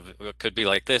scenarios of it could be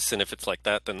like this, and if it's like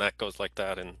that, then that goes like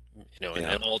that, and Yeah.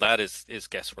 and all that is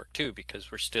guesswork too,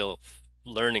 because we're still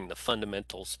learning the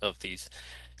fundamentals of these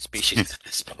species at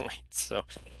this point. So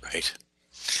Right.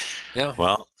 yeah,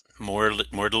 Well, more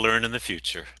to learn in the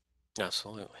future.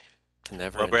 absolutely. The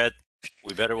never Well, end. Brad,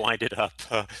 we better wind it up.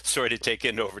 Sorry to take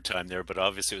into overtime there, but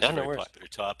obviously it was Yeah, a no very worries. popular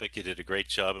topic. You did a great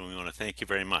job, and we want to thank you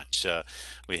very much.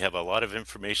 We have a lot of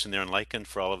information there on lichen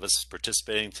for all of us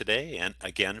participating today, and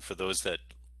again, for those that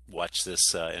watch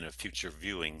this in a future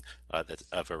viewing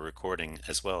of a recording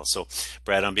as well. So,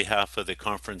 Brad, on behalf of the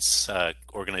conference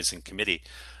organizing committee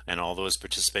and all those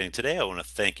participating today, I want to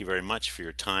thank you very much for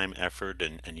your time, effort,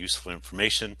 and useful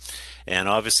information. And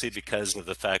obviously, because of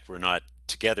the fact we're not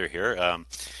together here,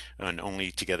 and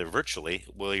only together virtually,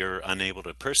 we are unable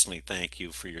to personally thank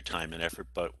you for your time and effort,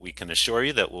 but we can assure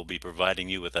you that we'll be providing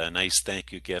you with a nice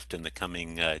thank you gift in the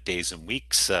coming days and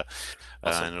weeks. Awesome.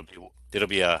 And it'll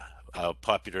be a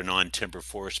popular non-timber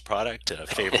forest product, a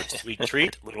favorite sweet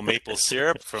treat, little maple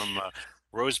syrup from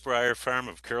Rosebriar Farm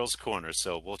of Carroll's Corner.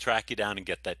 So we'll track you down and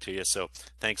get that to you. So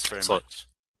thanks very Excellent. much.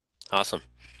 Awesome.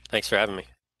 Thanks for having me.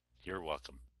 You're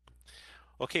welcome.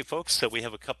 Okay, folks, so we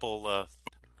have a couple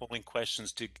polling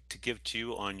questions to give to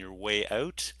you on your way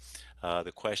out.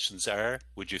 The questions are,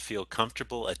 would you feel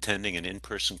comfortable attending an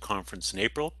in-person conference in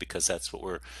April? Because that's what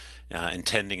we're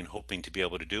intending and hoping to be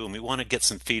able to do. And we want to get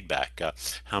some feedback.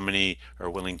 How many are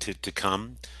willing to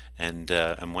come, and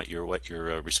what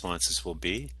your responses will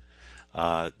be.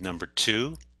 Number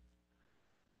 2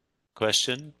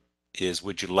 question is,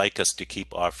 would you like us to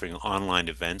keep offering online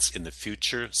events in the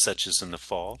future, such as in the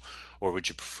fall, or would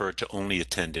you prefer to only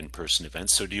attend in-person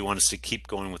events? So do you want us to keep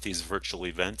going with these virtual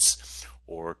events,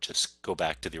 or just go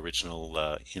back to the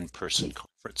original in-person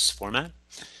conference format?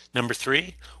 Number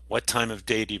 3, what time of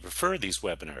day do you prefer these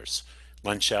webinars?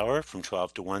 Lunch hour from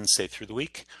 12 to 1, say through the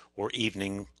week, or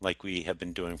evening like we have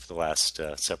been doing for the last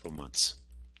several months,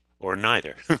 or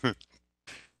neither?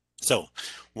 So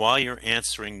while you're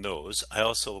answering those, I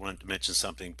also want to mention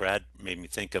something Brad made me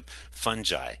think of: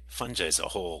 fungi. Fungi is a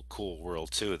whole cool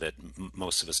world too that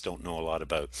most of us don't know a lot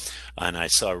about. And I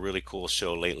saw a really cool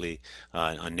show lately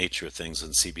on Nature Things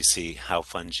on CBC, how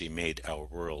fungi made our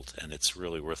world, and it's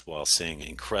really worthwhile seeing.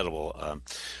 Incredible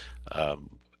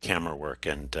camera work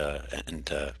and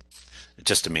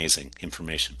just amazing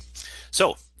information.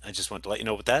 So I just want to let you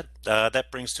know with that. That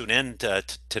brings to an end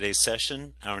today's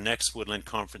session. Our next Woodland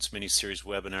Conference mini-series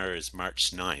webinar is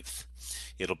March 9th.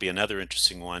 It'll be another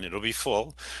interesting one. It'll be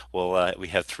full. Well, we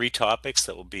have 3 topics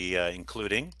that will be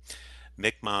including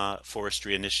Mi'kmaq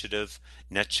Forestry Initiative,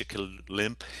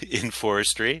 Netchikalimp in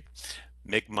Forestry,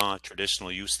 Mi'kmaq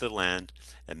Traditional Use of the Land,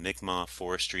 and Mi'kmaq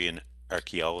Forestry and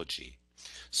Archaeology.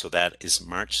 So that is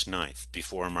March 9th,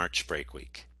 before March break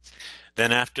week.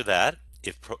 Then after that,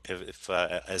 if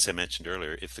as I mentioned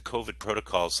earlier, if the COVID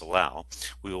protocols allow,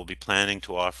 we will be planning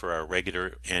to offer our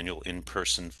regular annual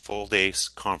in-person full-day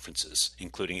conferences,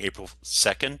 including April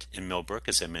 2nd in Millbrook,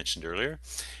 as I mentioned earlier,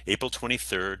 April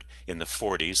 23rd in the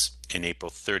 40s, and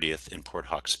April 30th in Port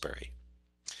Hawkesbury.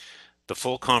 The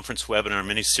full conference webinar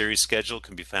mini-series schedule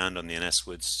can be found on the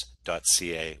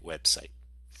nswoods.ca website.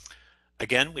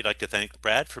 Again, we'd like to thank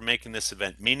Brad for making this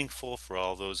event meaningful for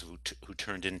all those who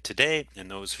turned in today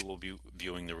and those who will be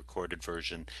viewing the recorded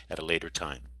version at a later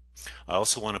time. I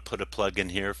also want to put a plug in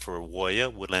here for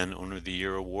WOYA, Woodland Owner of the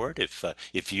Year Award.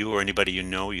 If you or anybody you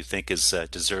know you think is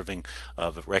deserving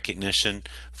of recognition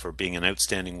for being an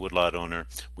outstanding woodlot owner,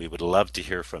 we would love to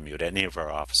hear from you at any of our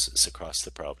offices across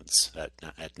the province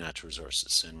at Natural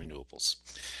Resources and Renewables.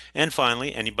 And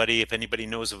finally, if anybody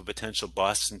knows of a potential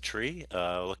Boston tree,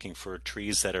 looking for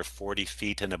trees that are 40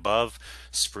 feet and above,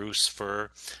 spruce, fir,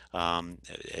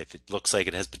 if it looks like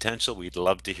it has potential, we'd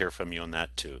love to hear from you on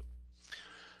that too.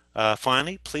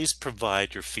 Finally, please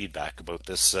provide your feedback about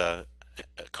this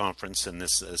conference and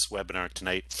this webinar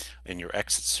tonight in your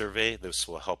exit survey. This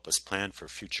will help us plan for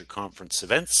future conference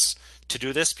events. To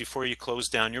do this, before you close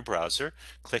down your browser,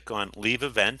 click on Leave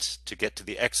Event to get to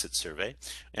the exit survey,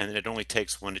 and it only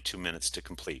takes 1 to 2 minutes to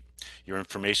complete. Your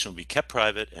information will be kept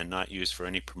private and not used for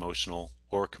any promotional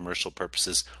or commercial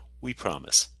purposes, we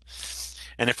promise.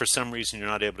 And if for some reason you're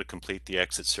not able to complete the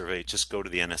exit survey, just go to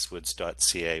the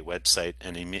nswoods.ca website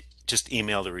and just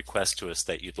email the request to us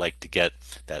that you'd like to get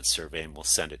that survey, and we'll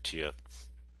send it to you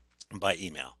by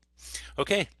email.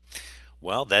 Okay,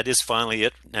 Well, that is finally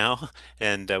it now,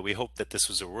 and we hope that this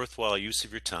was a worthwhile use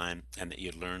of your time and that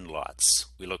you learned lots.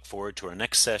 We look forward to our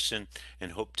next session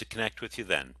and hope to connect with you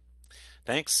then.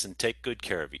 Thanks, and take good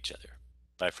care of each other.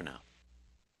 Bye for now.